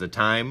as far as the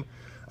time.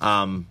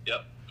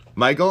 Yep.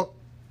 Michael,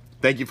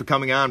 thank you for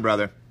coming on,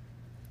 brother.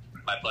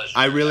 My pleasure.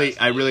 I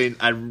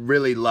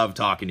really love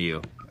talking to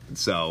you.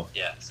 So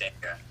Yeah, same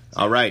here.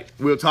 all right,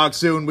 we'll talk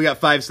soon. We got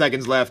 5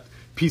 seconds left.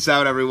 Peace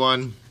out,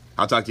 everyone.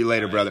 I'll talk to you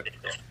later, brother.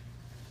 Take care.